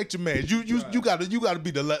tried. Protect your man. You gotta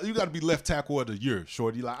be the left tackle of the year,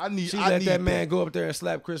 shorty. Like She let that man go up there and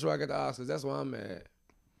slap Chris Rock at the Oscars. That's why I'm mad.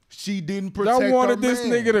 She didn't protect Y'all wanted her this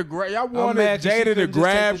man. nigga to grab. Y'all wanted mad 'cause she Jada to couldn't just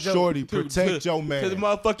grab take the joke. Shorty, protect your man. Cause the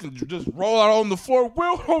motherfucker just roll out on the floor.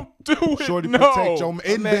 Will don't do it. Shorty, no. protect your man.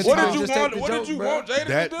 I'm mad What she did you just take want? the What did joke, you bro. want Jada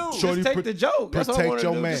That to do? shorty- Just take the joke. That's what I protect wanted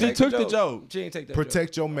your to do. man. Just She take took the joke. She ain't take that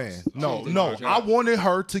Protect your man. No. take the joke. I wanted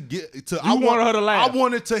her to get to. You wanted her to laugh. I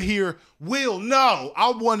wanted to hear Will. No,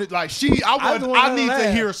 I wanted like she. I I just wanted her to need to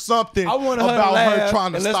laugh. hear something I wanted her to about laugh her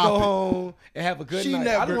trying to and let's stop go it. home and have a good She night. I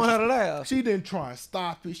never. just want her to laugh. She didn't try and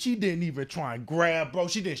stop it. She didn't even try and grab, bro.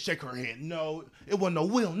 She didn't shake her head. No, it wasn't no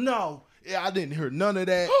Will. No, yeah, I didn't hear none of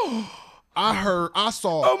that. I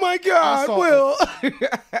saw. Oh my God, saw- Will.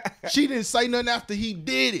 She didn't say nothing after he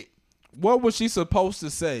did it. What was she supposed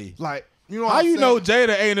to say? Like, you know, How what you I'm know saying?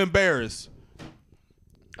 Jada ain't embarrassed?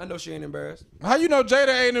 I know she ain't embarrassed. How you know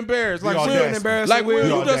Jada ain't embarrassed? Like The Will, audacity. embarrassed like Will. Will, The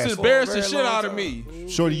you just audacity. embarrassed the For a shit very out long of me.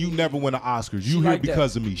 Shorty, you never win the Oscars. You She here like that.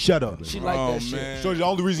 because of me. Shut up. She like Oh, that shit. man. Shorty, the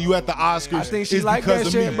only reason you at the Oscars I think she is like because that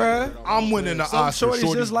of shit, me. bruh. I'm winning the Some Oscars. shorties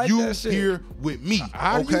Shorty, just like you that shit. here with me.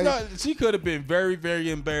 How okay? you know? She could have been very, very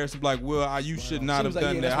embarrassed. Like, Will, you should not She have was like,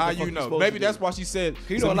 done yeah, that. that's How what the you fuck you know? supposed Maybe to that's do. why she said.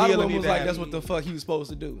 You know, a some lot of healing women was need to like, that's happen. what the fuck he was supposed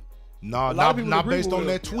to do. No, lot of not people agree based with on Will.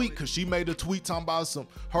 that tweet, because she made a tweet talking about some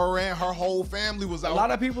her and her whole family was out. lot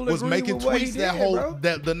of people was agree making with what he tweets that did, whole bro.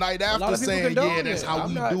 that the night lot after of people saying, condone yeah, that's it. how I'm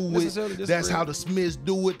we not do necessarily it. That's how the disagreeing. Smiths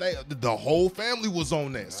do it. The whole family was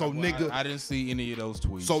on that. So nigga, I didn't see any of those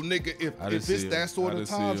tweets. so nigga, I if didn't it's see that it. sort I of didn't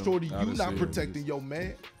see time, it. shorty, I you didn't not see it. protecting your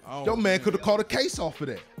man. Oh, Your man could have caught a case off of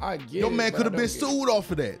that. I get Your it, man but could I have been don't get it. sued off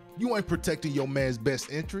of that. You ain't protecting your man's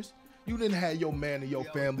best interest. You didn't have your man and your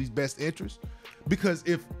family's best interest. Because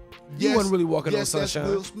if You wasn't really walking on that's sunshine.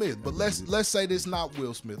 Will Smith, but let's say this not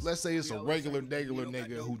Will Smith. Let's say it's a regular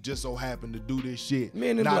nigga who just so happened to do this shit.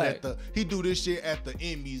 Men in not Black. at the he do this shit at the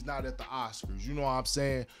Emmys, not at the Oscars. You know what I'm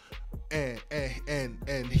saying?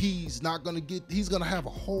 And he's not gonna get. He's gonna have a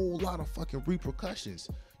whole lot of fucking repercussions.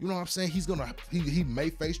 You know what I'm saying? He may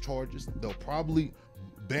face charges. They'll probably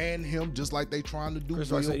ban him just like they trying to do. Chris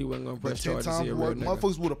Rock said he wasn't gonna press charges. He a real nigga.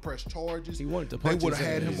 Motherfuckers would have pressed charges. He wanted to They punch would his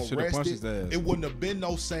have had ass. him He should've punched his arrested. ass. It wouldn't have been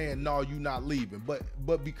no saying no, you not leaving.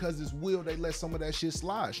 But because it's Will, they let some of that shit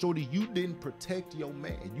slide. Shorty, you didn't protect your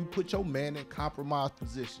man. You put your man in compromised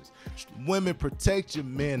positions. Women, protect your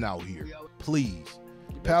men out here, please.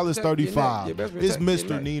 Palace protect your 35. neck. You best It's protect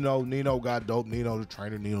your Mr. neck. Nino got dope. Nino the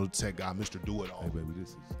trainer. Nino the tech guy. Mr. Do It All. Hey, baby, this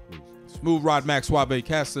is crazy. Smooth Rod Max Suave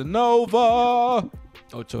Casanova.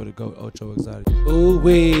 Ocho to go. Ocho Exotic. Ooh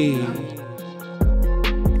wee.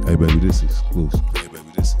 Hey, baby, this is exclusive. Hey, baby,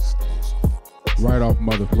 this is exclusive. Right off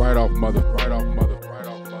mother. Right off mother. Right off mother. Right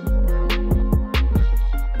off mother.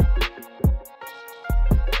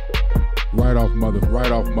 Right off mother.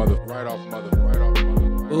 Right off mother. Right off mother. Right off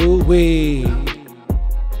mother. Ooh wee.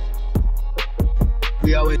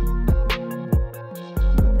 We always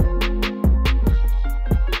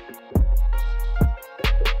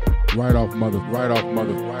Right off mother. Right off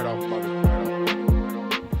mother. Right off mother.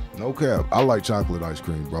 No cap. I like chocolate ice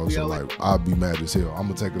cream, bro. So like, I'll be mad as hell. I'm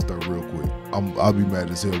gonna take us there real quick. I'll be mad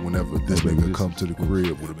as hell whenever this nigga come to the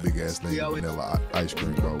crib with a big ass thing of vanilla ice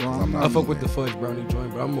cream, bro. 'Cause I'm not I fuck eating with the that. fudge brownie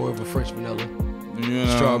joint, but I'm more of a French vanilla. You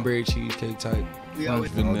know? Strawberry cheesecake type. French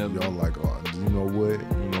vanilla. Y'all like all, you know what?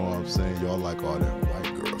 You know what I'm saying? Y'all like all that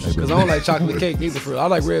white girl shit. Because I don't like chocolate cake either. For real. I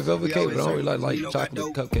like red velvet cake, but I don't really like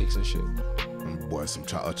chocolate cupcakes and shit. Boy,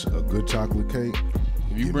 a good chocolate cake.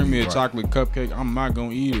 If you bring me a chocolate cupcake, I'm not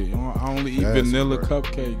gonna eat it. I only eat vanilla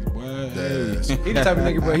cupcakes, boy. He the type of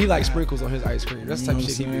nigga, bro. He like sprinkles on his ice cream. That's the type of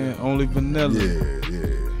shit he be. Only vanilla.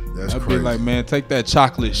 Yeah. That's I'd crazy. be like, man, take that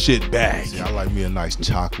chocolate shit back. See, I like me a nice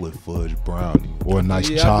chocolate fudge brownie or a nice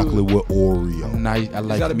chocolate with Oreo. Nice. I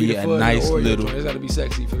like me a nice little. It's gotta be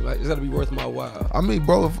sexy. It's gotta be worth my while. I mean,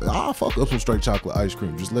 bro, I'll fuck up some straight chocolate ice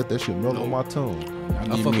cream. Just let that shit melt on my tongue. I I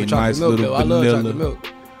need fuck me a with chocolate nice milk, little though. I love chocolate vanilla. milk.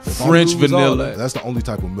 French vanilla. That's the only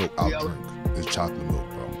type of milk I drink is chocolate milk,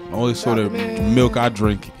 bro. The only sort of milk I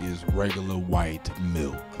drink is regular white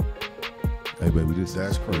milk. Hey, baby,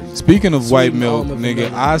 that's crazy. Speaking of white milk, almond nigga,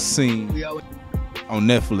 vanilla. I seen on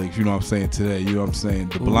Netflix, you know what I'm saying, today, you know what I'm saying,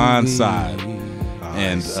 The Blind Side.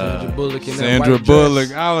 And Sandra Bullock and that Sandra white Bullock,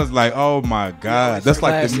 dress. I was like, oh my God, that's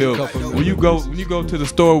like the Classic milk. couple When you go to the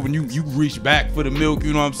store, when you reach back for the milk,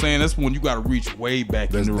 you know what I'm saying, that's when you got to reach way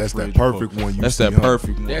back in the That's that refrigerator. perfect one. That's see, that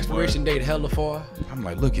perfect one. The expiration boy. date hella far. I'm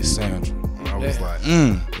like, look at Sandra. I was like,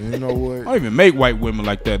 you know I what? don't even make white women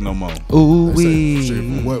like that no more. Ooh Shit,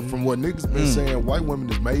 from what niggas been saying, white women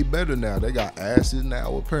is made better now. They got asses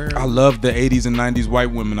now, apparently. I love the 80s and 90s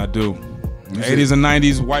white women. I do. The 80s and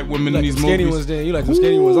 90s white women You in like these the skinny movies. ones then. You like the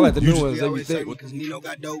skinny ones. I like the You new just- ones. They be always thick. say because Nino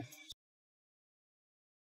got dope.